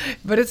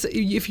 But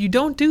if you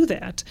don't do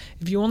that,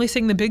 if you only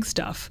sing the big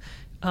stuff,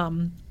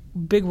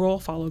 big roll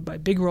followed by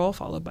big roll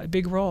followed by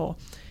big roll,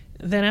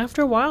 then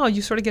after a while you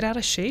sort of get out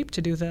of shape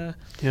to do the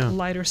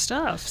lighter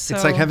stuff. So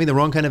it's like having the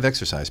wrong kind of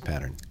exercise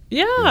pattern.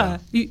 Yeah.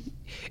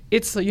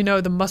 It's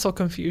the muscle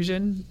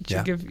confusion.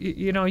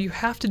 You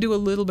have to do a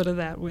little bit of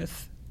that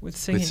with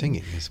singing. With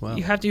singing as well.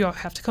 You have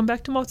to come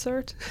back to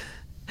Mozart.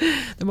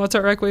 The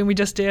Mozart Requiem we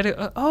just did.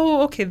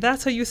 Okay,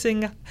 that's how you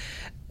sing,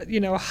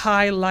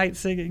 high light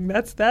singing.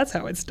 That's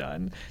how it's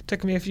done.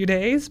 Took me a few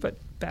days, but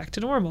back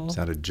to normal.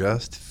 Sounded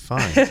just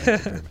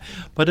fine.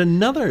 But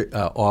another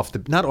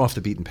not off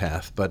the beaten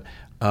path, but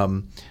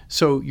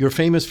so you're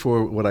famous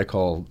for what I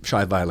call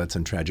shy violets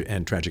and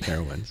tragic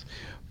heroines,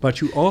 but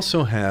you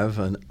also have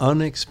an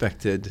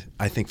unexpected,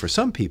 I think for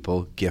some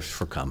people, gift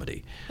for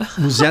comedy.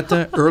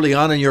 Musetta, early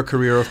on in your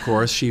career, of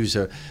course, she's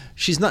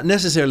not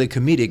necessarily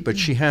comedic, but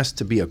she has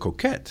to be a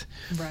coquette.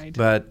 Right.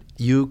 But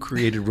you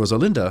created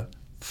Rosalinda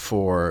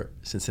for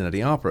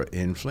Cincinnati Opera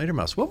in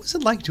Fledermaus. What was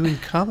it like doing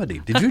comedy?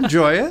 Did you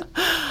enjoy it?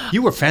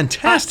 You were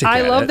fantastic at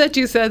it. I love that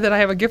you said that I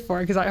have a gift for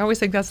it, because I always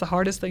think that's the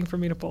hardest thing for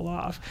me to pull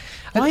off.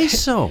 Why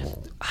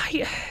so?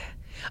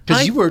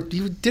 Because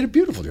you did a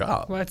beautiful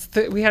job. Well,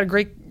 we had a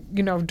great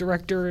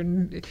director,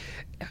 and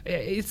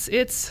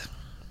it's.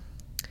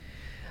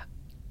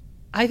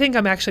 I think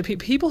I'm actually,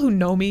 people who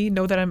know me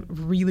know that I'm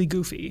really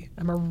goofy.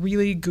 I'm a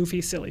really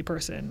goofy, silly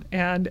person.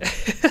 And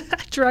I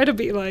try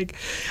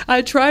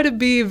to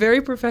be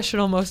very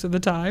professional most of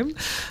the time,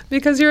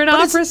 because you're an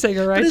opera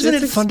singer, right? But isn't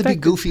it fun to be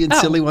goofy and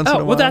silly once in a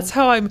while? Well, that's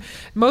how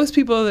most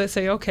people that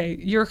say, okay,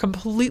 you're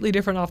completely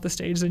different off the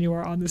stage than you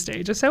are on the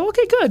stage, I say,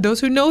 okay, good.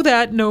 Those who know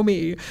that know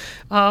me.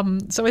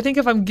 So I think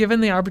if I'm given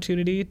the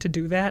opportunity to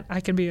do that,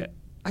 I can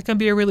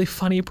be a really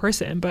funny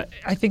person. But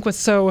I think what's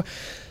so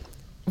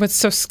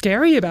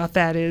scary about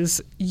that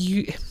is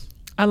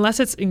unless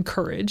it's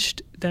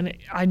encouraged, then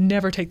I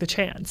never take the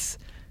chance.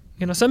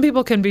 Some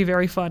people can be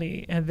very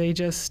funny and they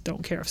just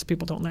don't care if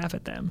people don't laugh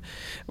at them,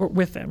 or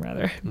with them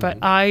rather. Mm-hmm. But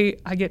I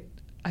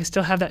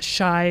still have that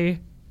shy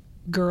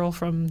girl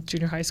from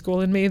junior high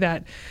school in me,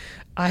 that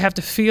I have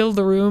to feel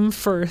the room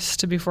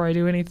first before I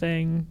do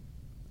anything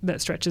that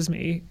stretches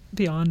me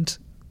beyond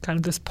kind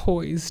of this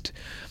poised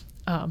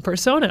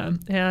persona.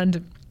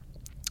 And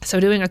so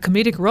doing a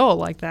comedic role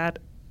like that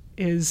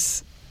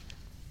is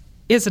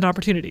an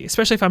opportunity,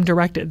 especially if I'm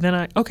directed. Then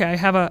I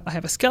have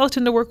a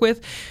skeleton to work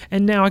with,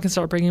 and now I can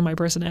start bringing my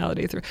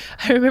personality through.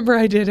 I remember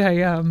I did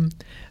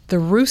the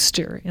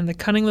Rooster in The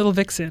Cunning Little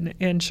Vixen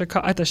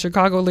at the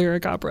Chicago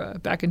Lyric Opera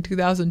back in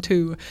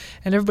 2002,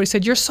 and everybody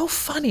said, "You're so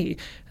funny,"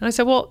 and I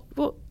said, "Well,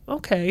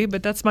 okay,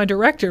 but that's my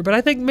director. But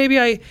I think maybe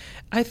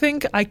I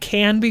think I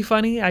can be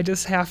funny. I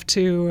just have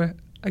to,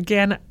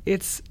 again,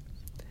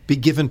 be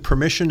given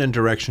permission and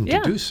direction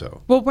to do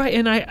so." Well, right,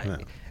 and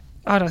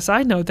on a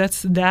side note,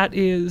 that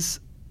is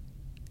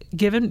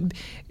given.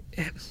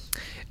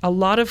 A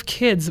lot of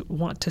kids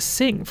want to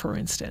sing, for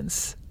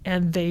instance,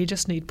 and they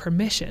just need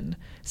permission.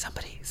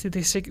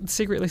 They're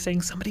secretly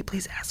saying, "Somebody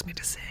please ask me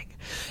to sing."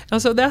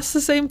 And so that's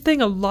the same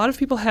thing. A lot of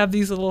people have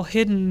these little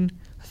hidden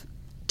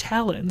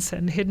talents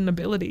and hidden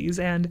abilities,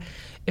 and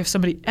if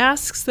somebody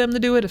asks them to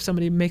do it, if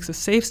somebody makes a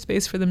safe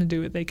space for them to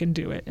do it, they can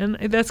do it. And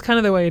that's kind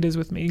of the way it is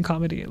with me in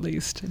comedy, at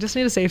least. I just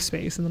need a safe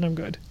space, and then I'm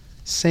good.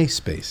 Safe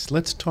space.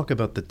 Let's talk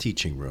about the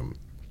teaching room.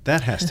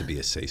 That has to be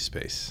a safe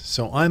space.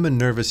 So I'm a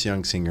nervous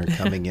young singer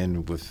coming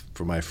in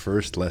for my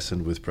first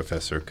lesson with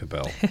Professor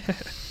Cabell.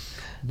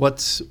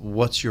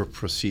 What's your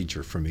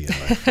procedure for me in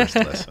my first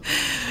lesson?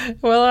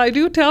 Well, I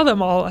do tell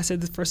them all. I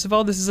said, first of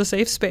all, this is a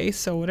safe space,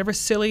 so whatever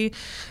silly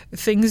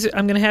things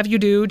I'm going to have you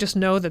do, just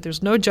know that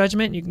there's no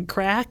judgment. You can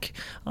crack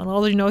on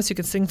all your notes. You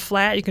can sing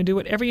flat. You can do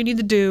whatever you need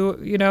to do.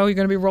 You know, you're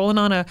going to be rolling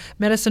on a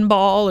medicine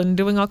ball and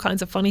doing all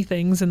kinds of funny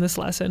things in this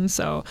lesson.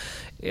 So,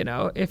 you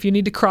know, if you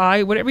need to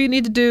cry, whatever you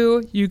need to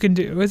do, you can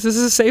do. This is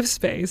a safe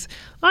space.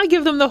 I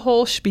give them the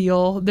whole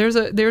spiel.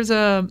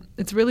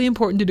 It's really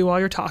important to do all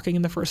your talking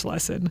in the first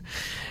lesson.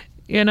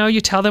 You know,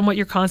 you tell them what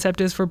your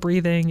concept is for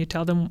breathing. You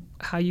tell them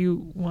how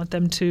you want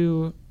them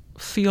to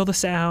feel the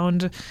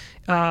sound,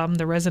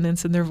 the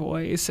resonance in their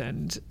voice,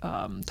 and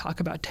talk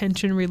about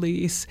tension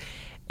release.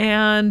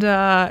 And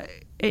I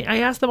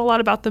ask them a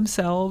lot about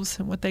themselves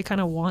and what they kind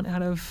of want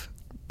out of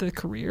the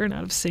career and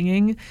out of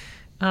singing.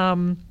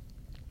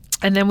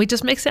 And then we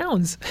just make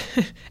sounds.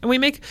 And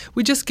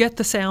we just get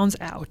the sounds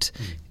out.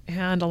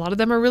 And a lot of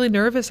them are really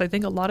nervous. I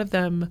think a lot of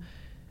them,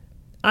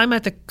 I'm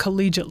at the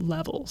collegiate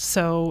level,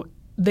 so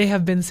they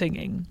have been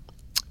singing.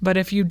 But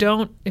if you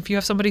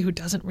have somebody who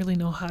doesn't really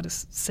know how to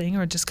sing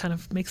or just kind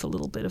of makes a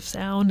little bit of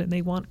sound and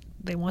they want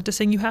to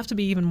sing, you have to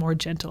be even more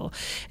gentle.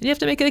 And you have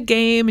to make it a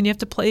game, and you have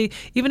to play,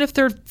 even if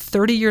they're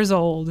 30 years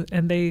old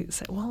and they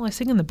say, well, I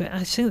sing in the bed,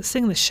 I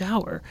sing in the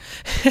shower.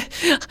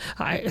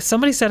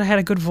 Somebody said I had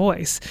a good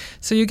voice.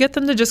 So you get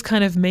them to just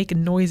kind of make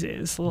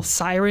noises, little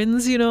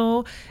sirens, you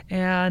know,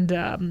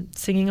 and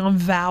singing on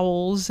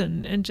vowels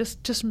and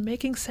just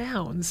making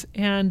sounds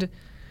and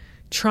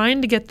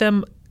trying to get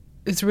them.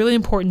 It's really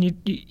important.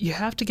 You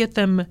have to get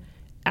them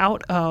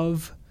out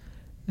of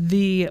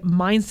the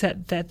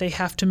mindset that they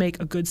have to make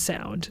a good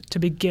sound to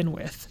begin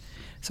with.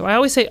 So I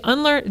always say,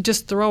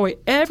 just throw away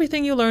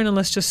everything you learn and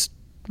let's just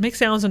make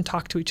sounds and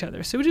talk to each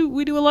other. So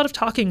we do a lot of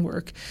talking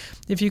work.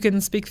 If you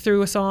can speak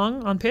through a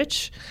song on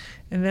pitch,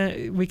 and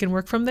then we can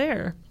work from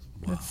there.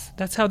 Wow.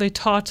 That's how they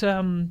taught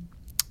in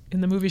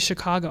the movie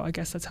Chicago. I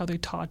guess that's how they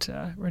taught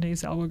Renee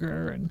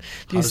Zellweger and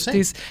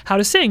how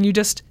to sing. You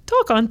just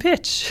talk on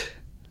pitch.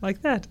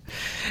 Like that.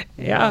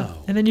 Yeah.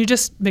 Wow. And then you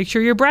just make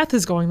sure your breath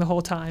is going the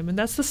whole time. And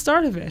that's the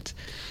start of it.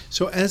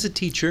 So as a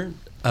teacher,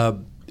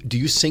 do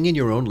you sing in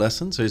your own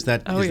lessons? Or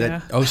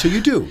yeah. Oh, so you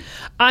do?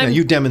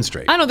 You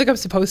demonstrate. I don't think I'm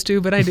supposed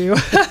to, but I do.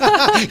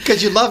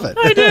 Because you love it.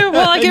 I do.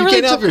 Well, I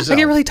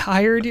get really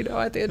tired, you know,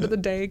 at the end of the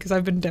day because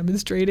I've been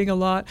demonstrating a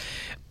lot.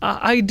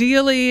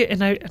 Ideally,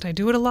 and I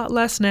do it a lot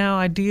less now,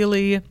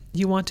 ideally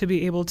you want to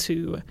be able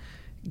to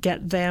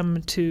get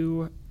them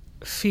to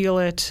feel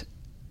it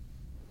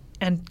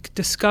and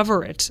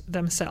discover it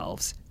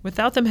themselves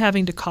without them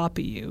having to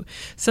copy you.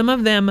 Some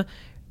of them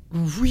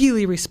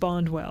really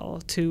respond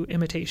well to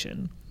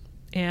imitation.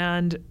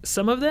 And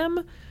some of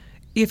them,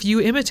 if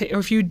you imitate or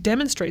if you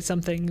demonstrate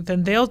something,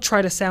 then they'll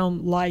try to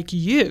sound like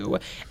you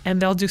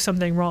and they'll do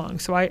something wrong.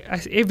 So I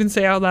even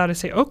say out loud, I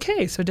say,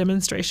 okay, so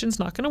demonstration's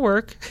not going to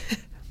work.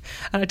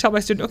 And I tell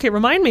my student, okay,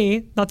 remind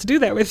me not to do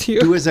that with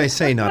you. Do as I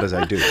say, not as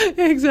I do.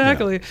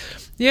 Exactly.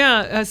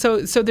 Yeah.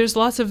 So there's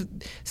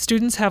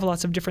students have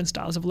lots of different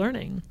styles of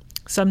learning.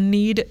 Some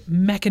need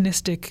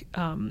mechanistic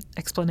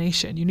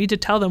explanation. You need to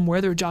tell them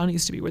where their jaw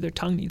needs to be, where their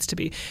tongue needs to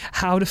be,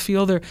 how to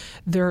feel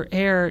their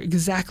air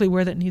exactly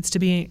where that needs to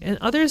be. And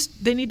others,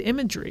 they need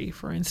imagery,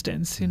 for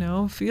instance. You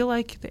know, feel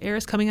like the air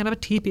is coming out of a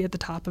teepee at the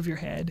top of your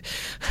head.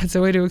 It's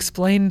a way to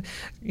explain,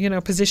 you know,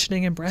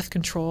 positioning and breath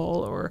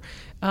control.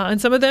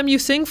 And some of them, you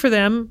sing for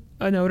them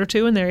a note or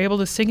two, and they're able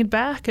to sing it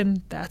back,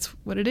 and that's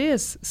what it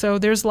is. So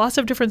there's lots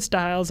of different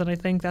styles, and I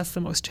think that's the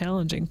most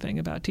challenging thing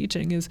about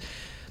teaching is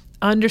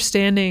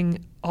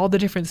understanding all the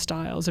different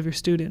styles of your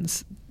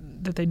students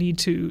that they need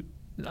to,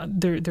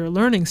 their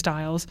learning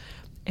styles,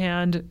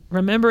 and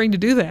remembering to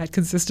do that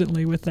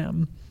consistently with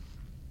them.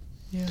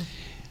 Yeah.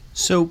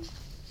 So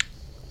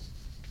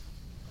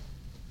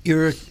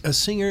you're a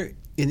singer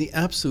in the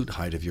absolute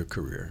height of your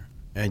career,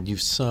 and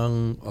you've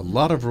sung a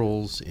lot of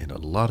roles in a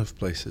lot of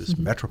places,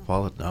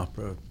 Metropolitan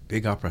Opera,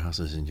 big opera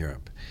houses in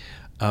Europe.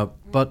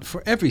 But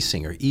for every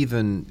singer,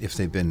 even if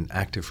they've been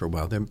active for a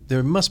while,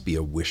 there must be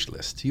a wish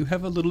list. Do you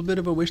have a little bit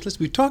of a wish list?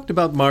 We've talked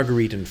about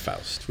Marguerite and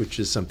Faust, which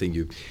is something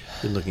you've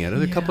been looking at. Are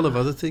there a couple of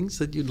other things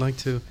that you'd like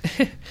to...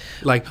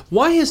 Like,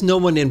 why has no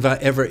one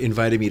ever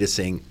invited me to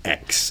sing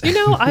X? You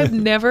know, I've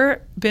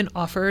never been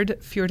offered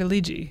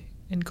Fiordiligi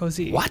in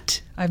Così.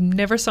 What? I've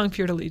never sung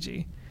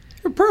Fiordiligi.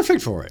 You're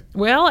perfect for it.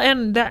 Well,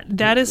 and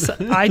that is,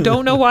 I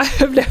don't know why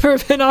I've never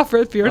been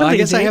offered Fiordiligi. Well, I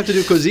guess I have to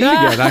do Così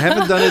again. I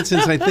haven't done it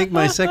since I think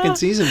my second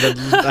season, but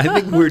I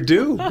think we're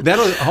due.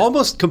 That'll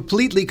almost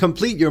completely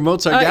complete your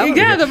Mozart gallery.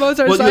 Yeah, the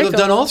Mozart cycle. Well, you'll have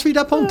done all three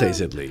Da Pontes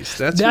at least.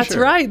 That's for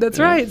sure. Right. That's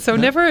right. So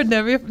never a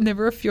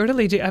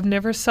Fiordiligi. I've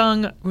never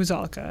sung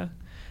Rusalka.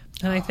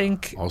 And I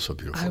think also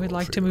beautiful. I would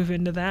like to move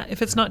into that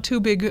if it's not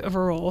too big of a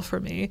role for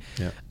me.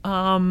 Yeah.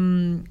 I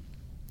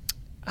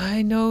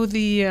know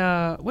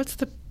what's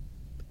the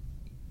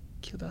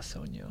Chiuda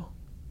Sogno?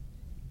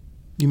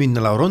 You mean the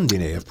La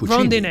Rondine of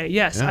Puccini? Rondine,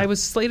 yes. Yeah. I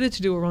was slated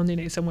to do a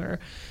Rondine somewhere.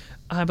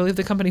 I believe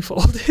the company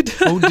folded.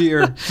 Oh,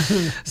 dear.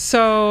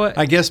 So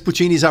I guess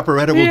Puccini's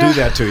operetta will do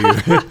that to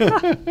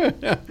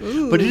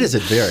you. But it is a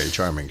very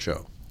charming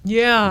show.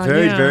 Yeah.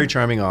 Very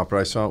charming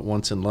opera. I saw it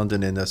once in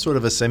London in a sort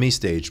of a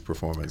semi-staged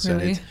performance.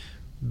 Really? And it's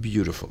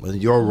beautiful.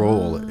 And your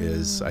role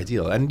is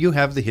ideal. And you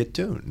have the hit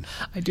tune.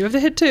 I do have the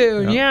hit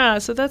tune. Yeah. Yeah.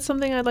 So that's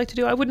something I'd like to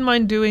do. I wouldn't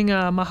mind doing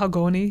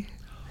Mahagoni.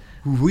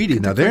 Really?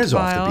 Now there's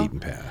off Vial. the beaten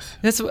path.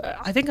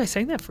 I think I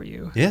sang that for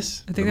you.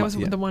 Yes. I think that was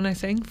the one I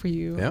sang for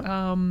you.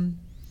 Yeah.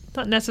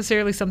 Not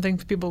necessarily something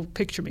people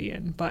picture me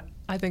in, but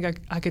I think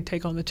I could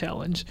take on the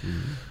challenge.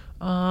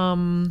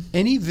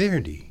 Any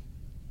Verdi?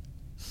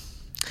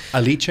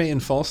 Alice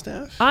and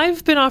Falstaff?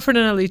 I've been offered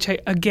an Alice.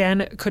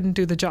 Again, couldn't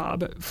do the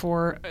job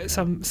for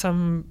some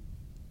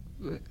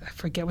I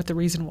forget what the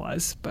reason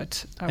was,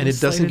 but And it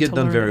doesn't get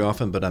done very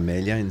often, but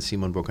Amelia and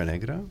Simon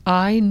Boccanegra?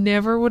 I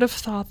never would have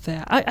thought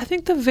that. I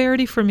think the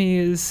Verdi for me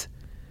is,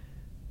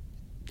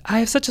 I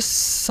have such a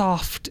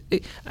soft,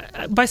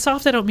 by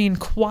soft I don't mean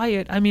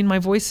quiet, I mean my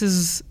voice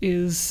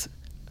is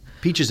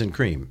Peaches and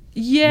cream.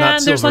 yeah, not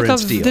and there's silver like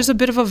and steel. there's a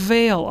bit of a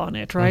veil on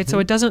it, right? So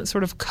it doesn't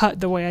sort of cut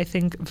the way I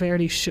think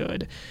Verdi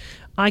should.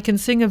 I can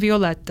sing a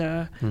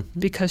Violetta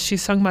because she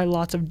sung by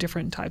lots of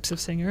different types of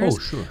singers. Oh,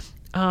 sure.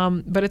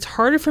 But it's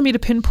harder for me to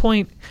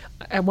pinpoint.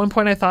 At one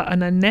point I thought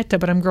an Annetta,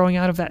 but I'm growing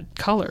out of that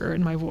color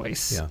in my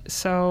voice. Yeah.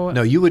 So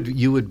No, you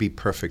would be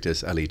perfect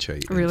as Alice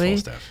in Really?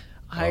 Falstaff.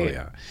 Oh,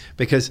 yeah.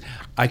 Because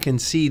I can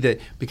see that,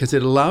 because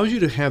it allows you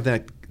to have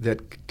that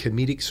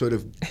comedic sort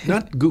of,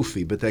 not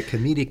goofy, but that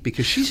comedic,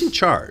 because she's in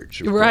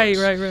charge. Of Right,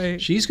 course.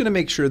 right. She's going to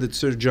make sure that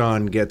Sir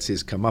John gets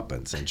his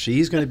comeuppance, and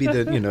she's going to be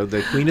the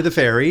queen of the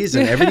fairies,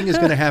 and everything is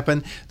going to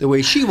happen the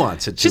way she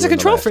wants it to. She's a in the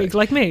control last freak act.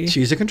 like me.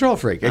 She's a control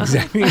freak,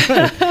 exactly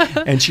right.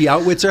 And she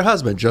outwits her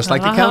husband, just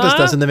like the Countess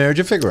does in The Marriage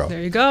of Figaro.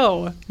 There you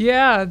go.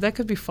 Yeah, that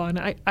could be fun.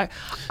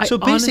 So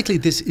basically,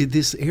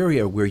 this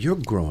area where you're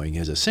growing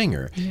as a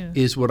singer Yeah.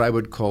 is what I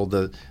would call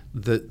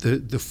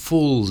the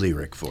full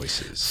lyric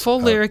voices.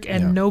 Full lyric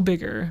and yeah. no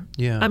bigger.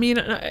 Yeah. I mean,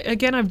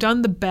 again, I've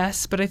done the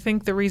best, but I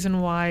think the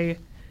reason why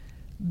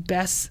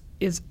Bess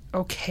is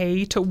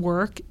okay to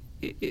work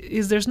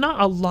is there's not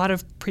a lot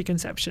of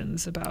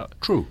preconceptions about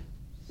True.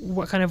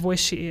 what kind of voice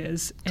she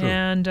is. True.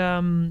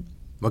 And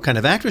What kind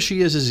of actress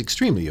she is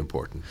extremely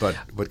important, but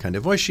what kind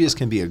of voice she is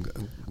can be a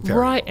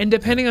variable. right, and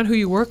depending on who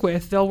you work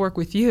with, they'll work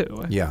with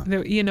you. Yeah.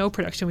 The E&O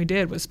production we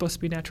did was supposed to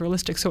be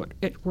naturalistic, so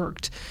it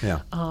worked. Yeah.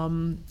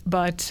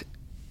 But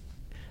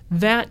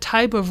that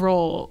type of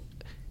role,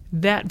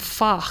 that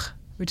Fach,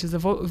 which is the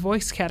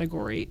voice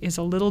category, is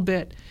a little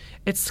bit,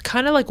 it's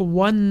kind of like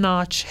one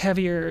notch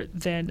heavier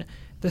than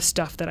the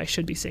stuff that I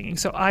should be singing.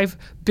 So I've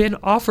been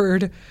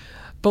offered,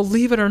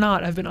 believe it or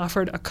not, I've been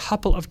offered a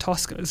couple of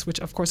Toscas, which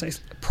of course I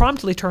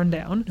promptly turned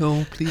down.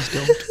 No, please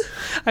don't.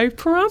 I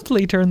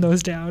promptly turned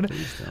those down.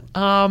 Please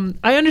don't.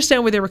 I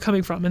understand where they were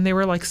coming from, and they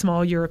were like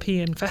small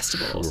European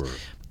festivals.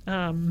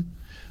 Sure.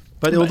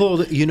 But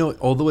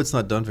although it's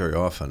not done very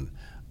often,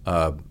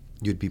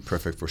 you'd be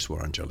perfect for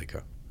Suor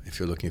Angelica if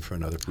you're looking for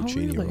another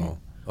Puccini really? role.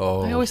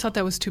 Oh, I always thought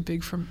that was too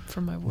big for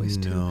my voice,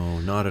 too. No,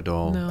 not at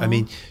all. No. I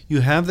mean,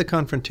 you have the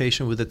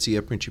confrontation with the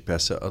Zia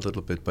Principessa a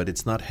little bit, but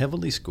it's not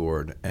heavily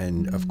scored.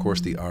 And, of course,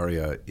 the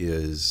aria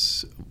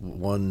is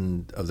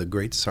one of the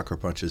great sucker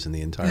punches in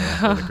the entire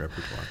operatic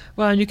repertoire.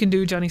 Well, and you can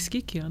do Gianni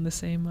Schicchi on the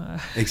same...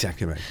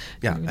 Exactly right.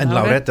 Yeah, you know, and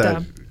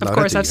Lauretta. Of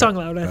course, I've sung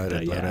Lauretta.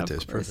 Lauretta. Yeah, Lauretta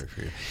is of course. perfect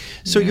for you.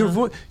 So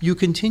you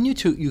continue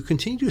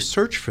to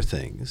search for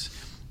things,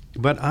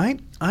 but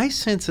I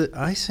sense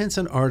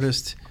an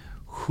artist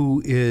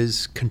who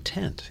is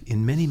content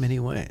in many, many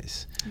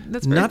ways.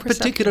 That's very not perceptive.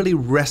 particularly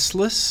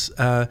restless,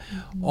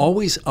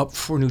 always up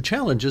for new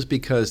challenges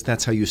because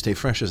that's how you stay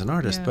fresh as an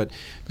artist. Yeah. But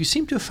you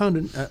seem to have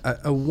found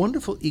a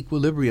wonderful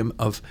equilibrium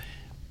of,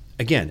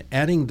 again,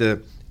 adding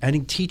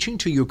teaching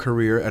to your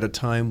career at a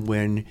time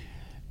when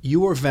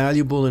you are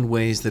valuable in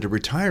ways that a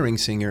retiring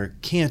singer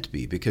can't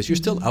be because you're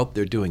still out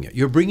there doing it.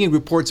 You're bringing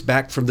reports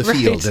back from the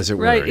field, as it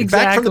were. Right,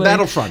 exactly. Back from the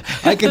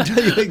battlefront. I can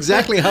tell you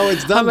exactly how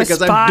it's done I'm because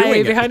a spy I'm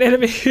doing behind it.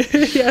 enemy.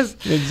 Yes.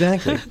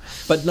 Exactly.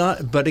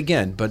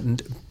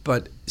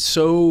 But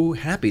so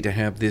happy to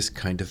have this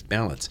kind of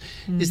balance.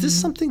 Is this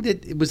something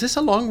was this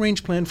a long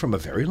range plan from a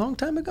very long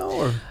time ago?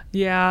 Or?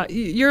 Yeah,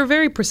 you're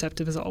very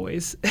perceptive as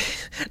always.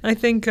 I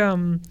think,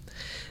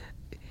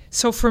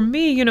 so for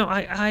me,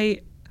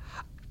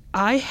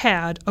 I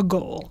had a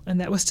goal,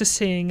 and that was to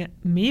sing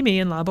Mimi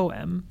in La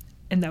Bohème,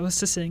 and that was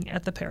to sing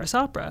at the Paris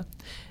Opera.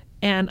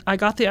 And I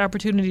got the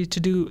opportunity to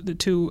do the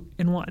two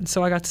in one.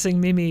 So I got to sing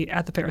Mimi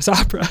at the Paris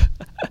Opera.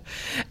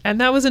 And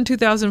that was in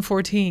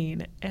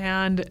 2014.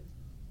 And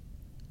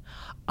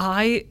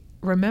I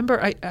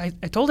remember I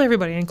told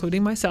everybody,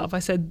 including myself, I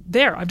said,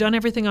 there, I've done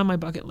everything on my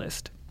bucket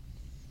list.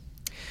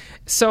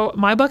 So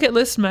my bucket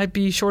list might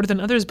be shorter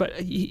than others, but,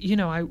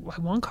 I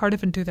won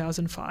Cardiff in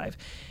 2005.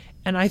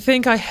 And I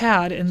think I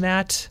had, in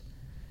that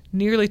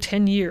nearly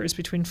 10 years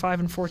between 5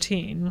 and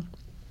 14,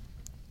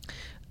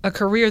 a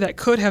career that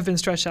could have been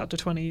stretched out to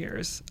 20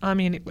 years. I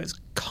mean, it was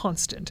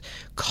constant.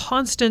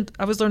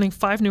 I was learning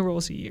 5 new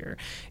roles a year.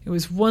 It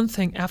was one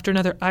thing after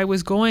another. I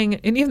was going,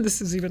 and even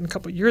this is even a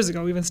couple of years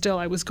ago, even still,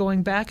 I was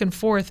going back and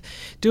forth,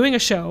 doing a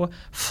show,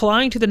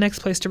 flying to the next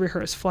place to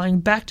rehearse, flying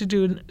back to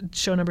do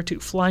show number 2,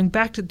 flying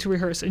back to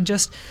rehearse, and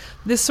just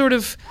this sort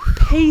of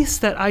pace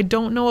that I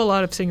don't know a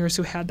lot of singers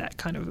who had that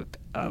kind of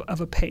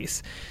a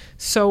pace.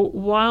 So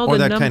while or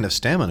that kind of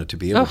stamina to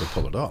be able to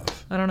pull it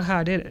off. I don't know how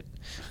I did it.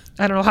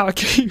 I don't know how I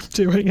keep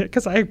doing it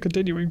because I am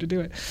continuing to do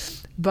it.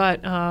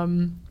 But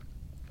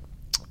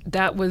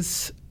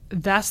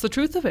that's the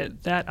truth of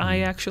it, that I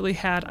actually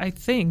had, I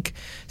think,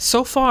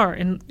 so far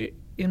in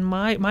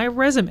my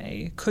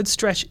resume could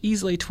stretch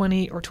easily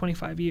 20 or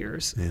 25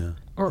 years. Yeah.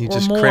 Or you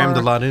just more. crammed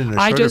a lot in a shorter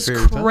I just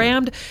period of time.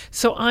 crammed.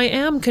 So I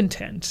am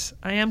content.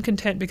 I am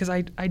content because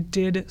I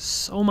did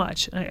so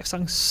much. I've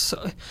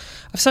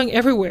sung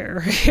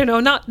everywhere,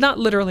 not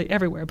literally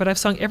everywhere, but I've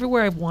sung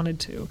everywhere I've wanted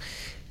to.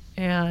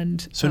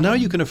 And so now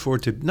you can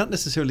afford to not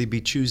necessarily be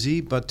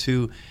choosy, but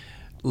to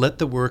let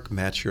the work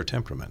match your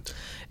temperament.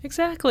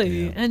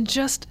 Exactly. Yeah. And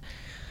just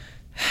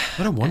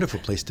what a wonderful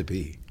place to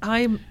be.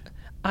 I'm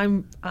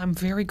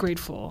very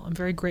grateful. I'm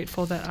very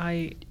grateful that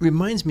I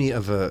reminds me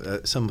of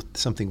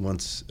something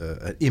once,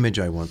 an image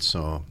I once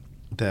saw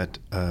that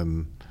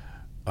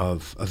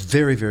of a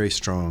very, very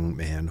strong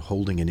man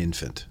holding an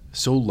infant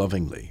so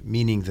lovingly,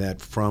 meaning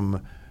that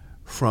from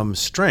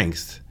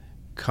strength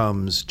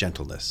comes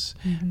gentleness,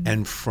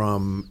 and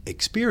from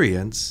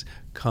experience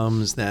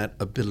comes that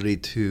ability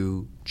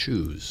to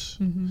choose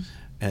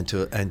and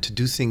to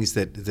do things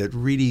that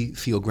really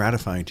feel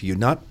gratifying to you.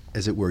 Not,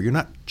 as it were, you're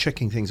not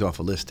checking things off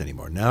a list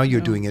anymore. Now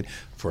you're doing it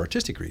for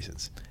artistic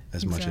reasons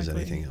as much as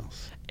anything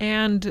else.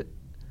 And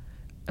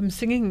I'm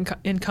singing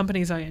in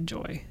companies I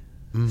enjoy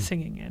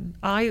singing in.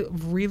 I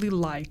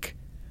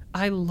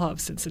love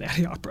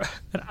Cincinnati Opera.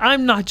 And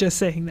I'm not just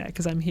saying that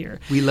because I'm here.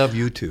 We love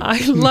you too. I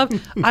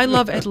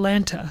love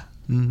Atlanta.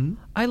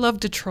 I love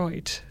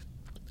Detroit.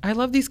 I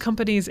love these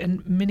companies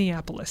in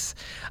Minneapolis.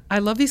 I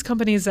love these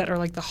companies that are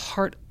like the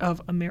heart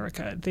of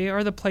America. They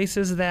are the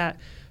places that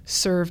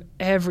serve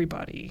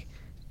everybody.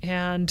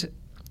 And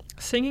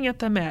singing at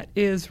the Met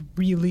is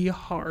really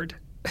hard.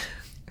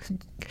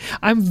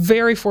 I'm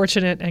very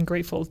fortunate and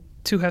grateful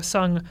to have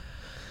sung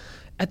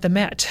at the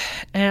Met.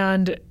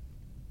 And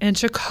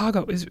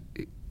Chicago is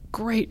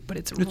great, but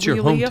it's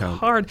really your hometown.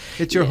 hard.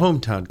 It's your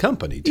hometown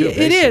company, too.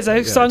 It is.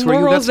 I've sung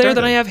more roles there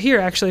than I have here,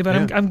 actually,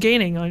 but I'm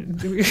gaining on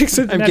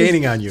I'm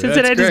gaining on you.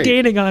 Cincinnati's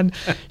gaining on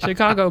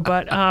Chicago.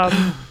 But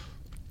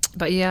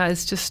yeah,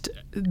 it's just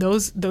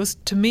those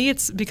to me,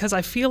 it's because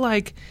I feel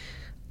like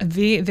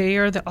they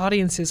are the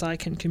audiences I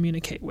can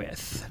communicate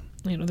with.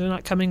 They're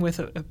not coming with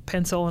a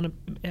pencil and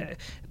a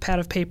pad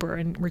of paper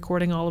and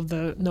recording all of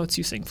the notes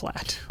you sing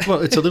flat.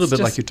 Well, it's a little bit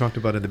like you talked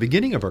about at the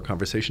beginning of our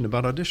conversation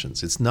about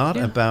auditions. It's not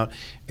about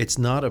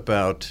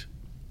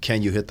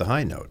can you hit the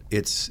high note.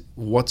 It's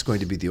what's going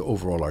to be the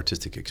overall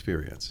artistic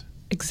experience.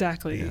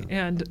 Exactly. Yeah.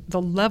 And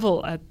the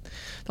level at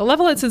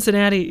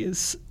Cincinnati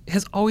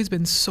has always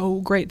been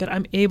so great that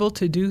I'm able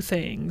to do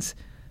things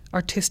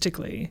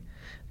artistically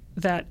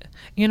that,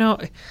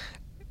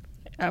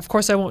 of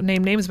course, I won't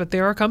name names, but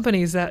there are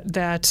companies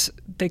that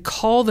they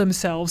call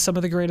themselves some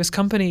of the greatest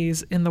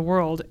companies in the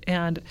world,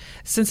 and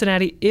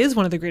Cincinnati is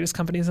one of the greatest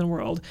companies in the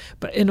world.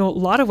 But in a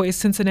lot of ways,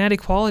 Cincinnati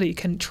quality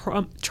can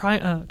trump. It's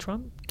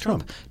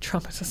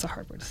a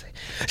hard word to say.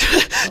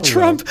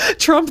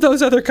 Trump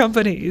those other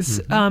companies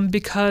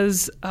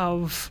because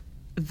of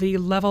the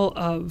level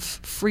of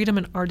freedom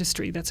and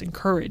artistry that's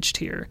encouraged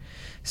here.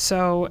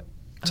 So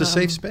it's a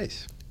safe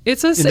space.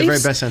 It's a in the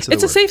very best sense of the word.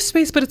 It's a safe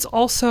space, but it's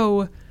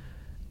also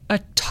a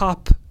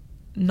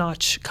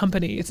top-notch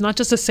company. It's not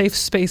just a safe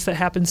space that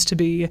happens to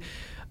be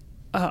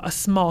a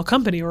small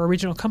company or a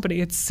regional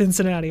company. It's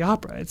Cincinnati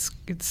Opera.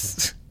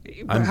 It's.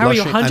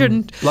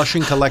 I'm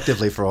blushing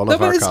collectively for all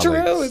of our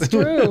colleagues. It's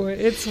true.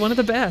 It's one of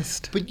the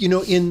best. But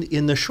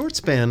in the short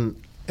span,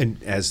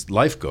 and as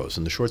life goes,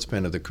 in the short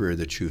span of the career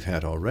that you've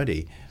had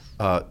already,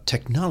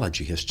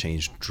 technology has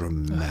changed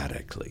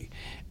dramatically.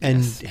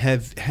 And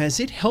has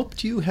it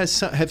helped you? Have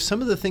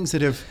some of the things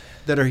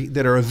that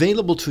are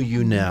available to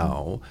you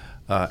now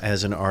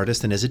as an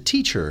artist and as a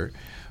teacher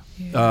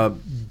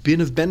been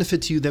of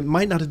benefit to you that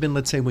might not have been,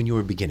 let's say, when you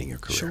were beginning your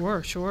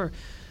career? Sure.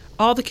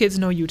 All the kids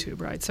know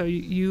YouTube, right? So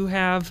you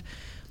have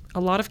a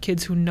lot of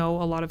kids who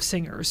know a lot of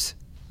singers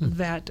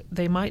that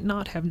they might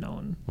not have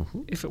known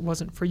if it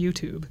wasn't for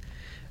YouTube.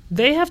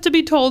 They have to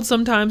be told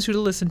sometimes who to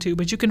listen to,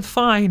 but you can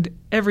find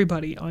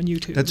everybody on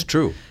YouTube. That's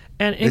true.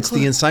 And it's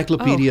the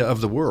encyclopedia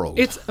of the world.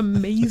 It's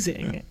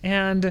amazing.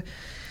 And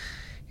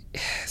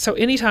so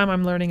anytime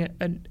I'm learning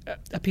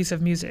a piece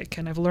of music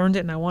and I've learned it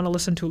and I want to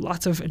listen to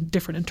lots of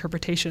different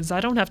interpretations,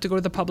 I don't have to go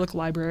to the public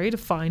library to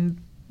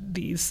find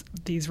these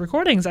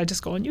recordings. I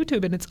just go on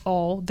YouTube and it's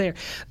all there.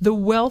 The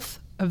wealth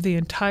of the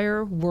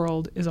entire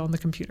world is on the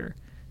computer.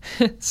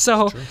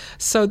 So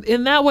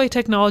in that way,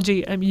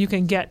 technology, you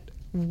can get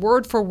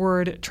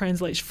word-for-word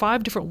translation,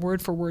 5 different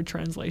word-for-word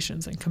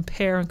translations and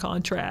compare and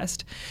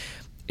contrast.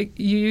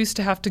 you used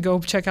to have to go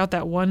check out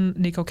that one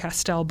Nico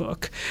Castell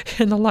book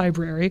in the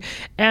library,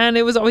 and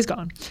it was always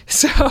gone.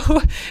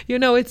 So,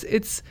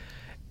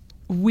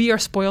 we are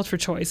spoiled for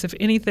choice. If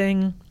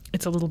anything,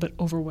 it's a little bit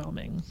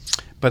overwhelming.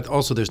 But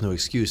also, there's no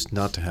excuse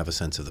not to have a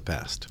sense of the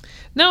past.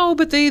 No,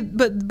 but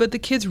the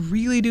kids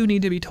really do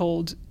need to be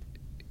told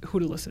who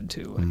to listen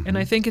to. Mm-hmm. And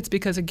I think it's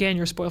because, again,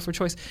 you're spoiled for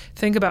choice.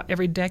 Think about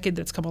every decade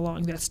that's come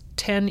along. That's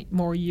 10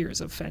 more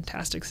years of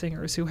fantastic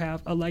singers who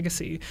have a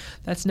legacy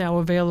that's now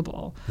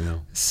available. Yeah.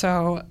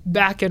 So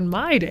back in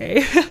my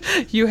day,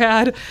 you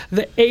had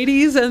the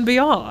 80s and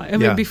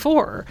beyond,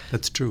 before.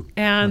 That's true.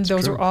 And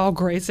those were all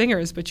great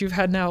singers, but you've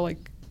had now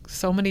like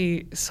so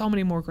many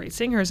more great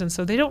singers, and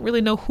so they don't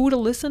really know who to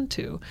listen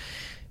to.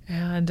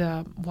 And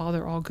while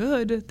they're all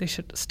good, they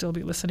should still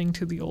be listening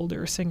to the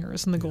older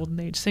singers and the Golden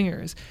Age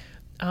singers.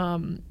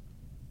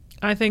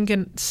 I think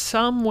in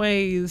some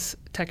ways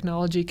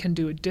technology can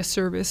do a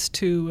disservice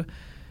to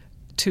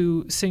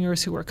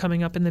singers who are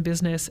coming up in the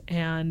business,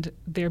 and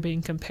they're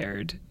being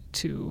compared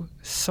to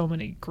so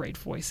many great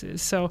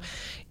voices. So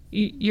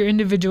your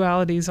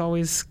individuality is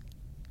always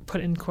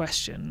put in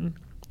question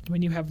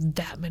when you have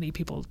that many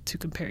people to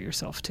compare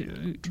yourself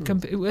to.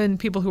 And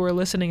people who are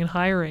listening and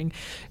hiring,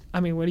 I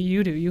mean, what do?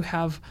 You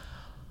have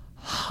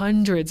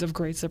hundreds of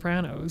great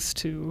sopranos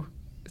to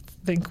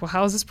think, well,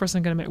 how is this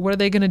person going to make, what are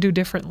they going to do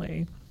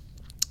differently?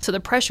 So the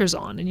pressure's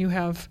on, and you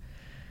have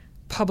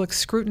public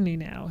scrutiny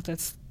now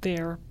that's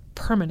there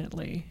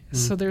permanently. Mm-hmm.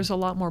 So there's a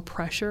lot more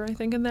pressure, I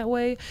think, in that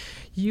way.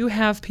 You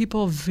have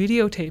people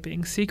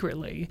videotaping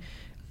secretly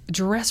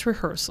dress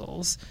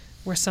rehearsals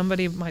where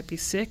somebody might be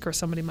sick or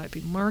somebody might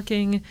be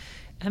marking,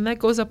 and that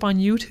goes up on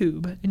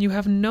YouTube, and you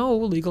have no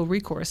legal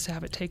recourse to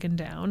have it taken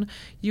down.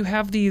 You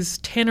have these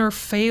tenor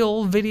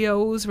fail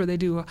videos where they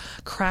do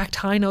cracked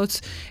high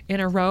notes in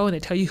a row, and they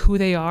tell you who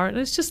they are, and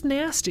it's just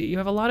nasty. You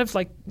have a lot of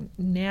like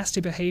nasty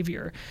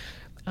behavior.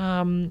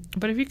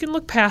 But if you can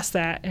look past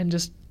that and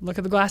just look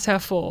at the glass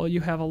half full,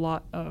 you have a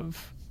lot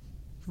of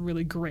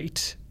really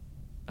great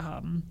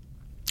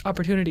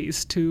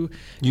opportunities to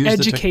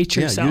educate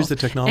yourself. Use the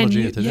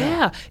technology today.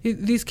 Yeah,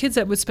 these kids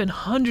that would spend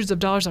hundreds of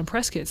dollars on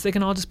press kits, they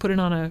can all just put it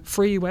on a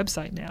free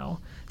website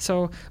now.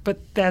 So, but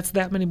that's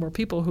that many more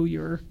people who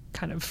you're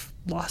kind of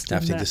lost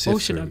in that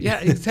ocean of. Yeah,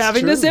 it's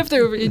having to sift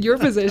through in your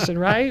position,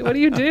 right? What do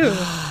you do?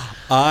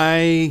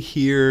 I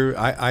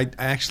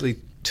actually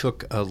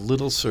took a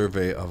little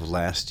survey of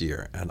last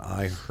year, and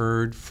I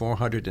heard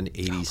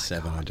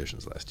 487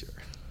 auditions last year.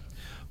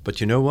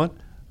 But you know what?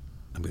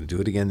 I'm going to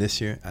do it again this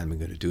year, and I'm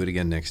going to do it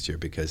again next year,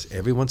 because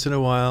every once in a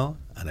while,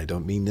 and I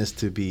don't mean this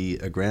to be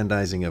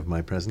aggrandizing of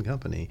my present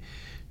company,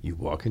 you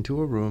walk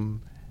into a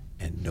room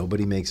and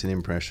nobody makes an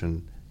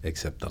impression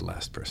except the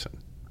last person.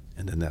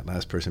 And then that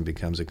last person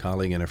becomes a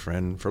colleague and a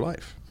friend for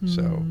life.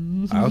 So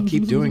I'll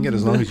keep doing it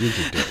as long as you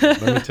keep doing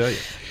it, let me tell you.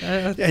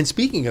 And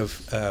speaking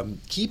of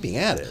keeping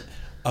at it,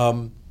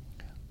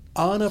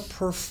 on a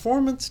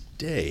performance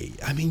day,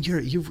 I mean,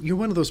 you're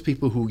one of those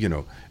people who,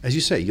 as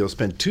you say, you'll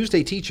spend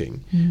Tuesday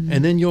teaching,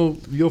 and then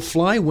you'll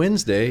fly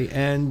Wednesday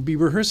and be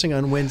rehearsing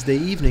on Wednesday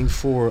evening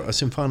for a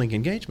symphonic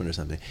engagement or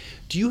something.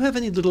 Do you have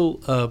any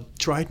little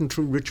tried and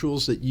true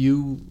rituals that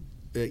you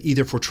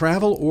either for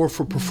travel or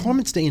for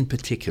performance day in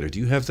particular? Do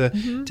you have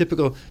the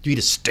typical? Do you eat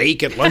a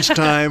steak at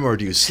lunchtime, or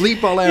do you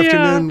sleep all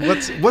afternoon?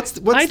 What's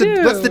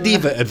the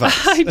diva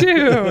advice? I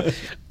do.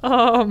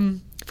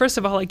 First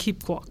of all, I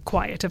keep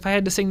quiet. If I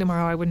had to sing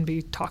tomorrow, I wouldn't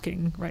be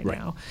talking right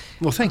now.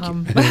 Well, thank you.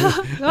 I'm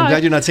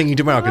glad you're not singing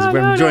tomorrow, because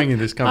we're enjoying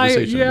this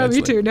conversation. Yeah,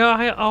 me too. No,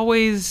 I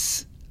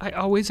always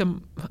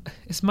am,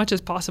 as much as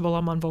possible,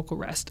 I'm on vocal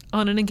rest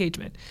on an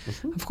engagement.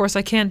 Mm-hmm. Of course,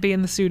 I can't be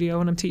in the studio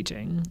when I'm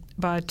teaching,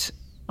 but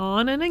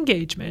on an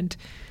engagement,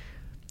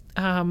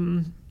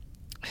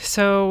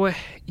 so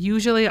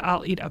usually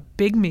I'll eat a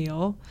big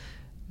meal,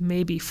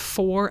 maybe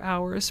 4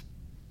 hours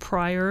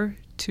prior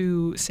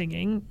to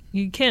singing.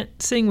 You can't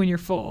sing when you're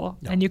full,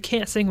 and you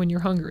can't sing when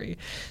you're hungry.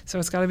 So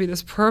it's got to be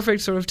this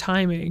perfect sort of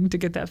timing to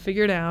get that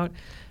figured out.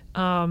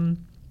 And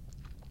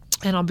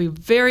I'll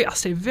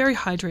stay very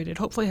hydrated.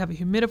 Hopefully have a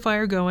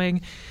humidifier going.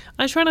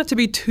 I try not to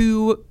be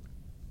too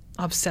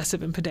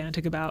obsessive and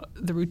pedantic about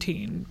the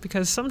routine,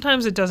 because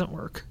sometimes it doesn't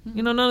work.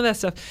 None of that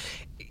stuff.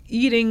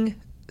 Eating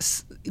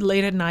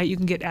late at night, you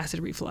can get acid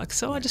reflux.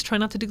 So I just try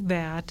not to do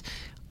that.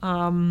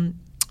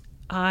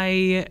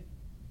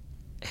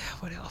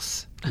 What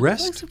else?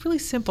 Rest? It's really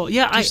simple.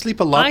 Yeah, Do you sleep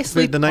a lot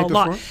the night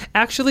before?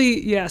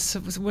 Actually, yes.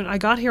 When I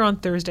got here on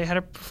Thursday, I had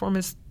a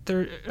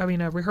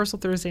rehearsal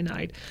Thursday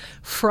night.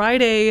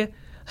 Friday,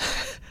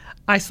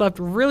 I slept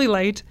really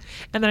late,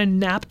 and then I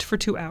napped for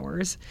 2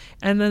 hours.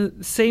 And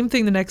then same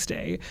thing the next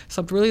day.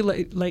 Slept really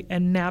late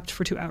and napped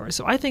for 2 hours.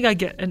 So I think I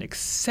get an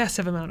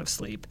excessive amount of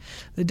sleep.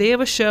 The day of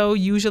a show,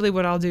 usually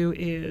what I'll do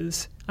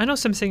is, I know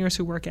some singers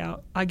who work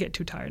out. I get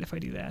too tired if I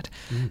do that.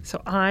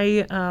 So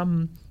I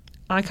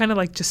kind of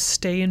like just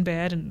stay in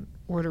bed and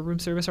order room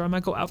service, or I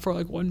might go out for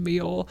like one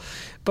meal.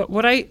 But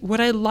what I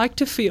like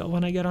to feel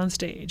when I get on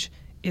stage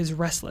is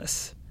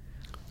restless.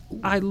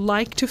 I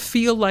like to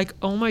feel like,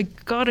 oh my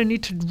God, I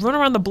need to run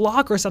around the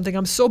block or something.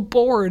 I'm so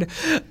bored.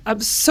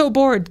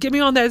 Get me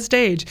on that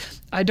stage.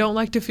 I don't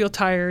like to feel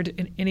tired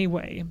in any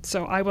way.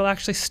 So I will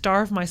actually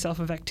starve myself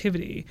of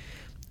activity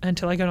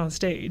until I get on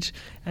stage.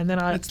 And then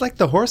It's like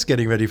the horse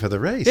getting ready for the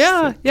race.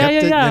 Yeah.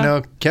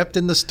 Kept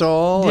in the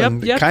stall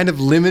and Yep. kind of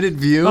limited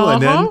view,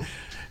 and then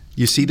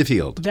you see the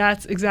field.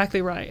 That's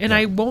exactly right. And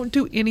I won't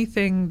do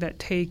anything that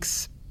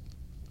takes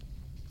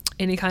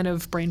any kind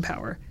of brain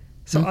power.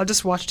 So I'll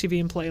just watch TV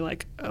and play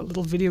like a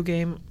little video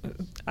game.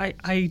 I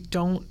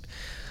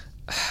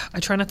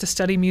try not to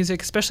study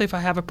music, especially if I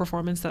have a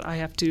performance that I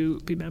have to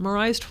be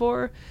memorized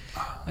for.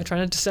 I try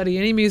not to study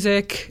any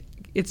music.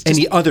 It's just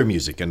any other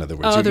music, in other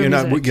words. Other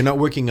you're not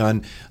working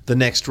on the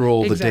next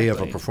role the day of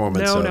a Exactly.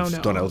 performance No, of no,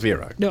 no. Don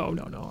Elvira.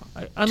 No.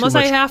 Unless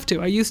I much- have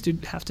to. I used to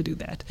have to do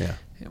that. Yeah.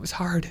 It was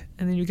hard.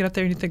 And then you get up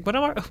there and you think, what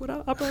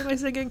opera am I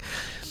singing?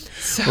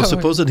 So, Well,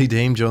 supposedly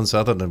Dame Joan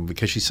Sutherland,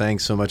 because she sang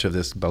so much of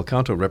this bel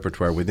canto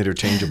repertoire with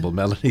interchangeable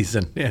melodies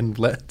and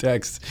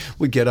texts,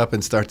 would get up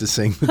and start to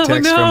sing the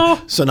text no.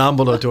 from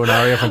Sonnambula to an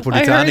aria from I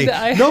heard Puritani.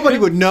 that. Nobody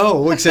would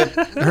know except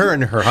her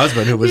and her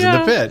husband, who was in the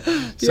Yeah. pit.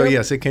 So Yep.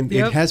 yes, it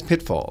Yep. has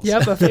pitfalls.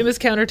 Yep, a famous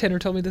countertenor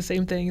told me the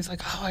same thing. He's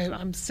like,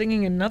 I'm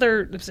singing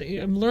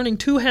I'm learning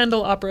 2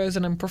 Handel operas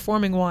and I'm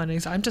performing one. And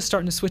he's like, I'm just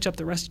starting to switch up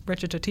the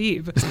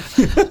recitative.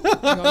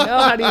 I go, no,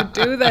 how do you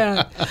do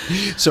that?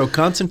 So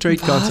concentrate.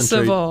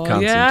 Impossible.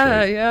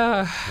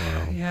 Yeah,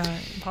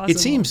 impossible.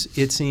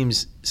 It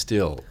seems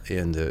still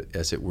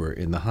as it were,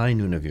 in the high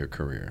noon of your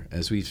career,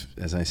 as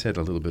I said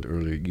a little bit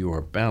earlier, you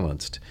are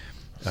balanced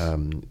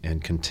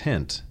and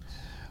content,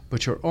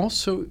 but you're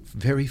also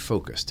very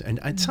focused. And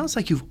it sounds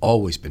like you've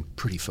always been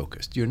pretty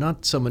focused. You're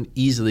not someone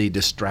easily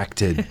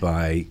distracted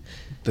by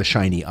the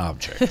shiny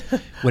object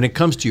when it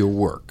comes to your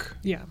work.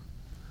 Yeah.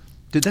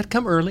 Did that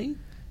come early?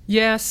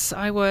 Yes,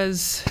 I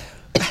was,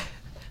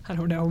 I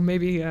don't know,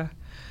 maybe a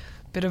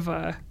bit of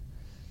a,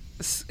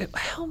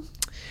 well,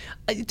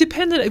 it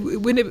depended.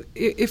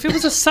 If it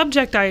was a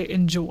subject I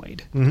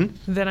enjoyed,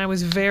 then I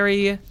was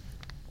very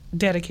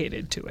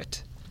dedicated to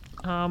it.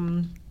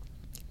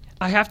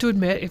 I have to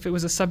admit, if it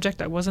was a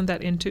subject I wasn't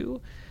that into,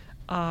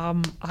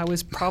 I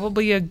was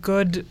probably a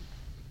good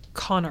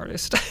con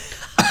artist.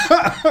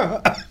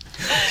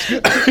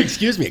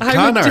 Excuse me,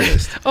 con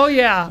artist. Oh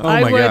yeah. Oh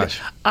my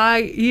gosh.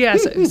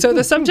 Yes. So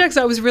the subjects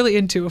I was really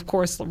into, of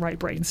course, the right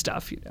brain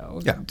stuff.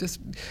 Yeah. Just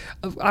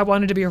I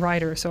wanted to be a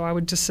writer, so I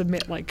would just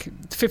submit like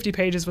 50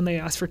 pages when they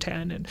asked for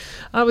 10, and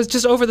I was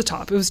just over the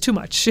top. It was too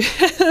much.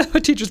 My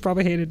teachers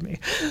probably hated me.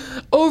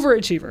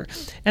 Overachiever.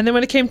 And then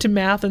when it came to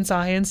math and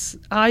science,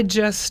 I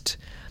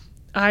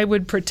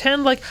would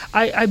pretend like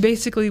I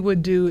basically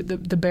would do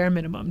the bare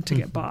minimum to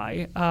get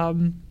by.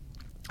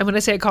 And when I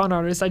say a con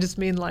artist, I just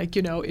mean like,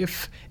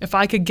 if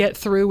I could get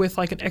through with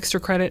like an extra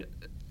credit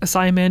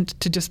assignment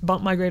to just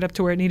bump my grade up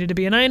to where it needed to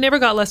be. And I never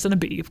got less than a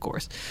B, of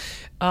course.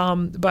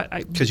 But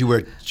Because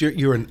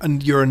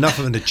you're enough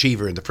of an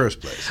achiever in the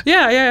first place.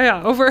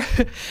 Yeah. Over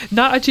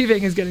not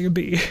achieving is getting a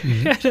B,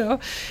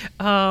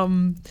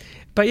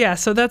 But yeah,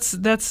 so that's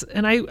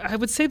and I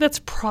would say that's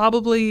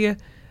probably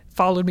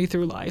followed me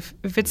through life.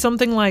 If it's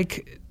something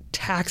like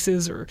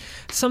taxes or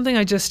something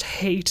I just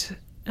hate,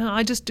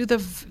 I just do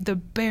the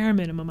bare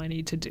minimum I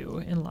need to do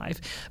in life.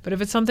 But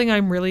if it's something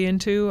I'm really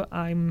into,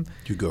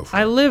 You go for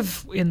I it.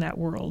 live in that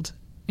world,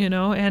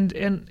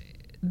 and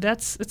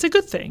it's a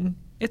good thing.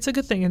 It's a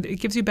good thing, and it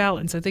gives you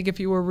balance. I think if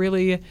you were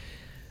really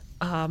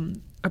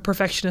a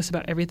perfectionist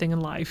about everything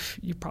in life,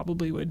 you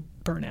probably would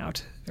burn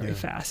out very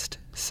fast.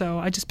 So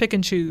I just pick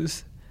and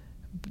choose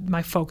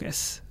my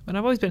focus. And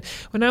I've always been.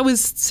 When I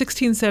was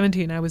 16,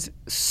 17, I was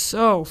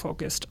so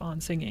focused on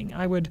singing.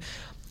 I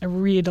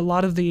read a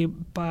lot of the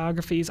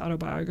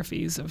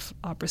autobiographies of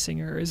opera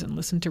singers and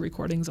listen to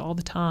recordings all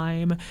the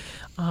time.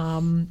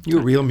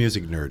 You're a real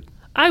music nerd.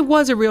 I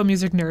was a real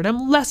music nerd.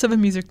 I'm less of a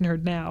music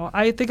nerd now.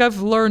 I think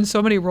I've learned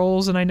so many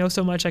roles and I know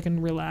so much I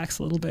can relax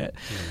a little bit.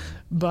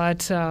 But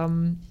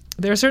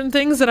there are certain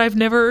things that I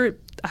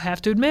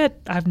have to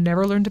admit, I've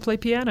never learned to play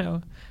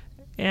piano.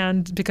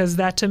 And because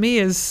that to me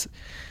it's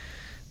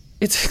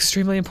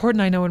extremely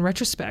important, I know in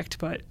retrospect,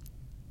 but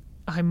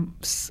I'm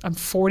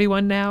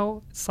 41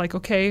 now. It's like,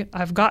 okay,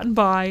 I've gotten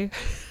by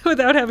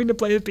without having to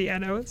play the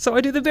piano, so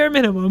I do the bare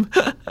minimum.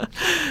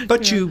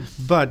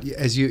 But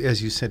as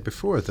you said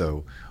before,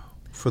 though,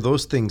 for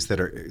those things that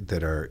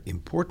are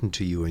important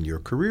to you in your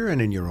career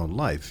and in your own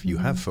life, you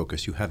have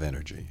focus, you have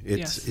energy.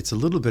 It's a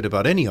little bit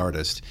about any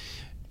artist,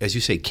 as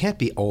you say, can't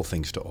be all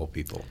things to all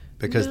people,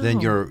 because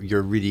then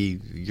you're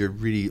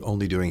really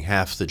only doing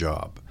half the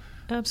job.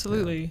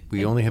 Absolutely.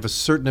 We only have a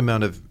certain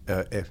amount of,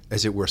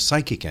 as it were,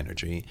 psychic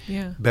energy.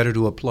 Yeah. Better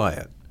to apply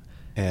it,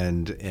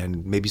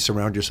 and maybe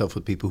surround yourself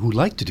with people who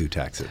like to do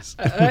taxes.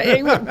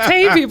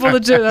 Pay people to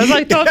do that.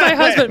 I told my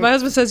husband. My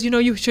husband says,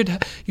 you should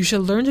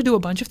learn to do a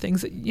bunch of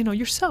things that,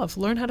 yourself.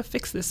 Learn how to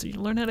fix this.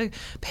 Learn how to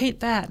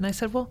paint that. And I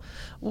said, well,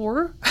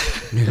 or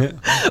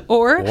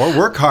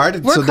work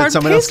hard so that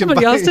someone pay else can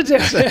somebody buy else to do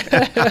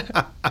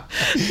it.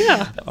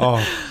 Yeah.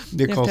 Oh.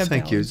 Nicole,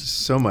 thank you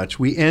so much.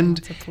 We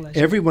end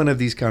every one of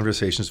these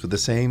conversations with the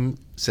same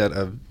set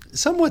of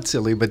somewhat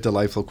silly but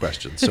delightful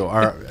questions.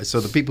 So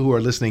the people who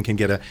are listening can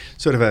get a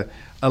sort of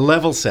a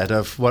level set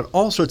of what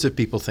all sorts of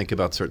people think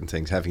about certain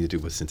things having to do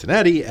with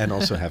Cincinnati and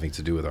also having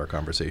to do with our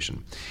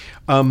conversation.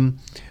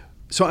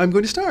 So I'm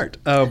going to start.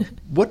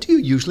 What do you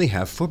usually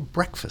have for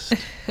breakfast?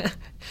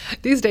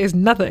 These days,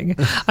 nothing.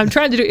 I'm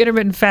trying to do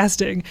intermittent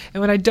fasting.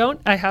 And when I don't,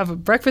 I have a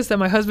breakfast that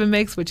my husband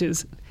makes, which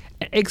is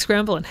an egg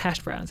scramble and hash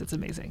browns. It's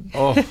amazing.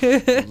 Oh,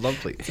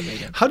 lovely. It's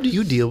amazing. How do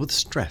you deal with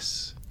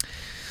stress?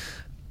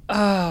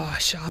 Oh,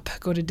 shop,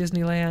 go to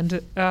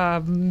Disneyland,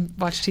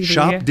 watch TV.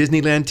 Shop,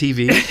 Disneyland,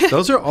 TV.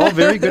 Those are all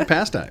very good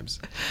pastimes.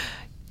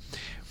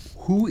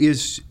 Who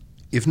is,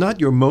 if not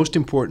your most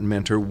important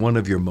mentor, one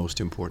of your most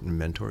important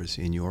mentors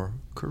in your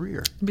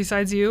career?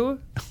 Besides you?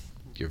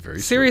 You're very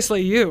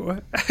seriously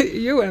sweet.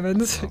 You,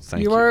 Evans.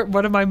 Well, you are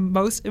one of my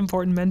most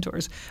important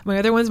mentors. My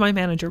other one's my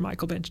manager,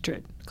 Michael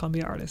Bench-Tritt,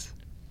 Columbia artist.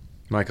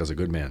 Michael's a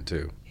good man,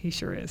 too. He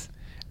sure is.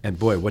 And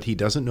boy, what he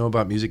doesn't know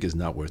about music is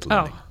not worth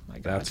learning. Oh, my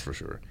God. That's for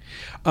sure.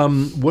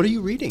 What are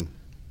you reading?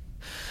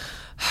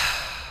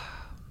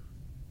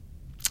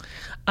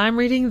 I'm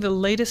reading the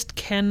latest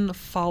Ken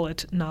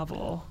Follett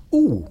novel.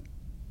 Ooh.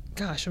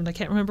 Gosh, I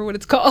can't remember what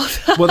it's called.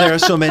 Well, there are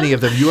so many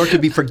of them. You are to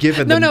be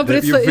forgiven.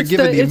 But you're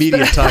forgiven the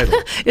immediate title.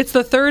 It's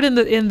the third in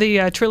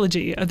the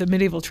trilogy, the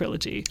medieval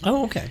trilogy.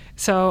 Oh, okay.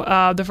 So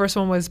the first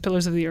one was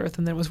Pillars of the Earth,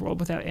 and then it was World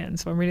Without End.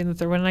 So I'm reading the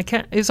third one,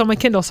 and it's on my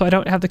Kindle, so I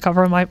don't have the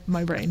cover on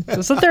my brain. So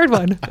it's the third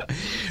one.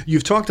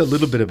 You've talked a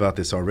little bit about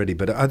this already,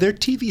 but are there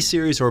TV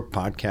series or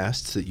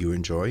podcasts that you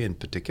enjoy in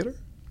particular?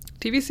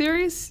 TV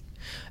series?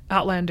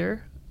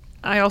 Outlander.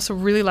 I also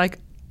really like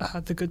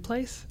The Good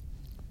Place.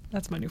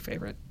 That's my new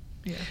favorite.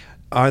 Yeah.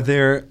 Are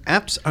there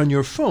apps on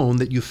your phone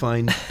that you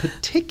find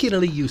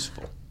particularly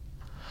useful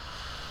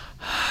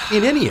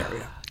in any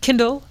area?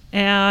 Kindle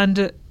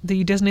and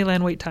the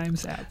Disneyland Wait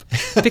Times app.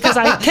 Because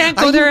I can't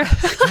go there.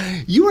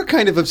 You are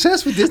kind of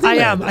obsessed with Disneyland. I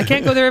am. I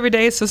can't go there every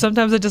day, so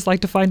sometimes I just like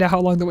to find out how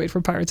long the wait for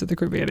Pirates of the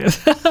Caribbean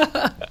is.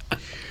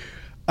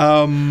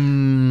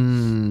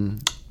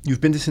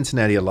 You've been to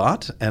Cincinnati a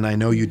lot, and I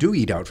know you do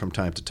eat out from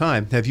time to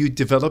time. Have you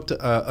developed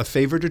a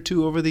favorite or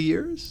two over the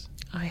years?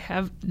 I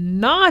have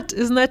not.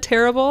 Isn't that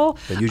terrible?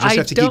 But you just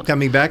have to keep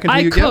coming back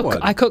until you get one.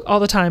 I cook all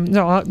the time.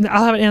 No, I'll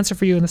have an answer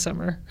for you in the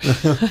summer.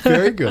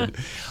 Very good.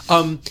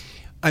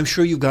 I'm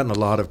sure you've gotten a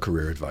lot of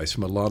career advice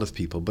from a lot of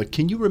people, but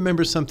can you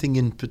remember something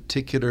in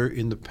particular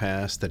in the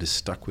past that has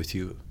stuck with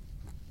you?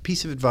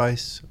 Piece of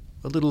advice,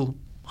 a little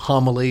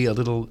homily, a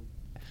little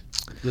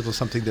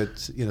something that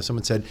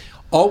someone said.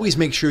 Always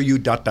make sure you ...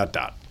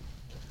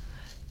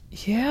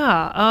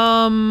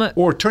 Yeah.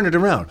 Or turn it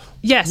around.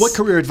 Yes. What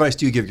career advice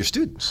do you give your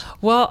students?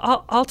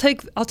 Well, I'll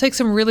take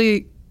some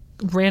really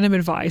random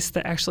advice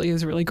that actually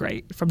is really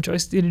great from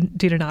Joyce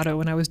DiDonato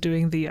when I was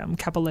doing the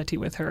Cappelletti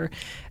with her.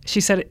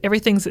 She said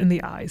everything's in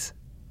the eyes.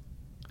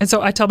 And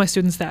so I tell my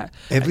students that.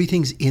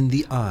 Everything's in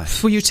the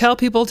eyes. When you tell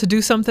people to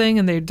do something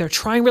and they're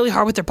trying really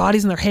hard with their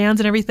bodies and their hands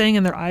and everything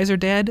and their eyes are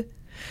dead,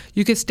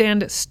 you could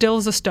stand still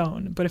as a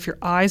stone. But if your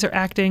eyes are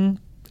acting,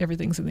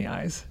 everything's in the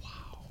eyes.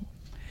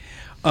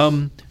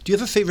 Do you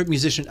have a favorite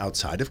musician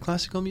outside of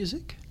classical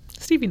music?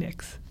 Stevie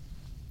Nicks.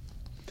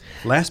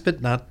 Last but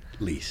not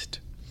least,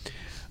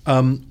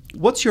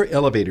 what's your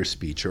elevator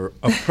speech or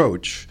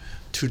approach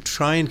to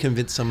try and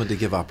convince someone to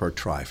give opera a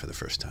try for the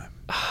first time?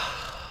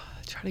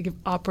 Try to give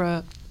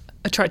opera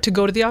a try. To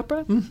go to the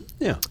opera? Mm-hmm.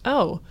 Yeah.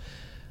 Oh.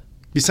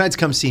 Besides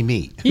come see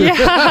me.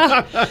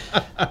 Yeah.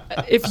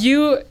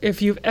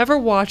 If you've ever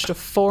watched a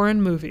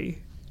foreign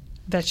movie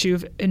that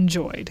you've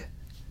enjoyed,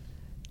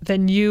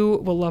 then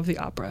you will love the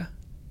opera.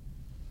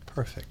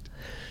 Perfect.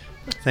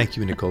 Thank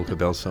you, Nicole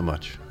Cabell, so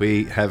much.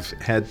 We have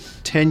had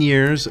 10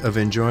 years of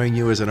enjoying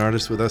you as an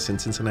artist with us in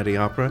Cincinnati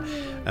Opera,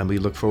 and we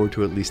look forward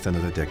to at least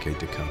another decade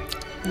to come.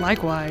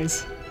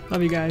 Likewise.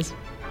 Love you guys.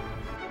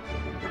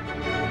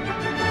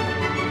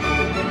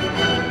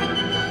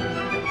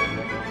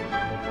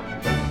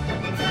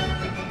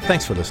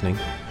 Thanks for listening.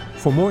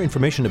 For more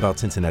information about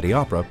Cincinnati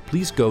Opera,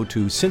 please go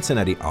to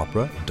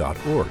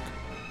cincinnatiopera.org.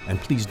 And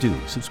please do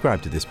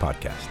subscribe to this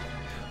podcast.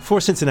 For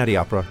Cincinnati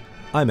Opera,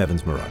 I'm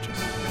Evans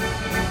Mirageas.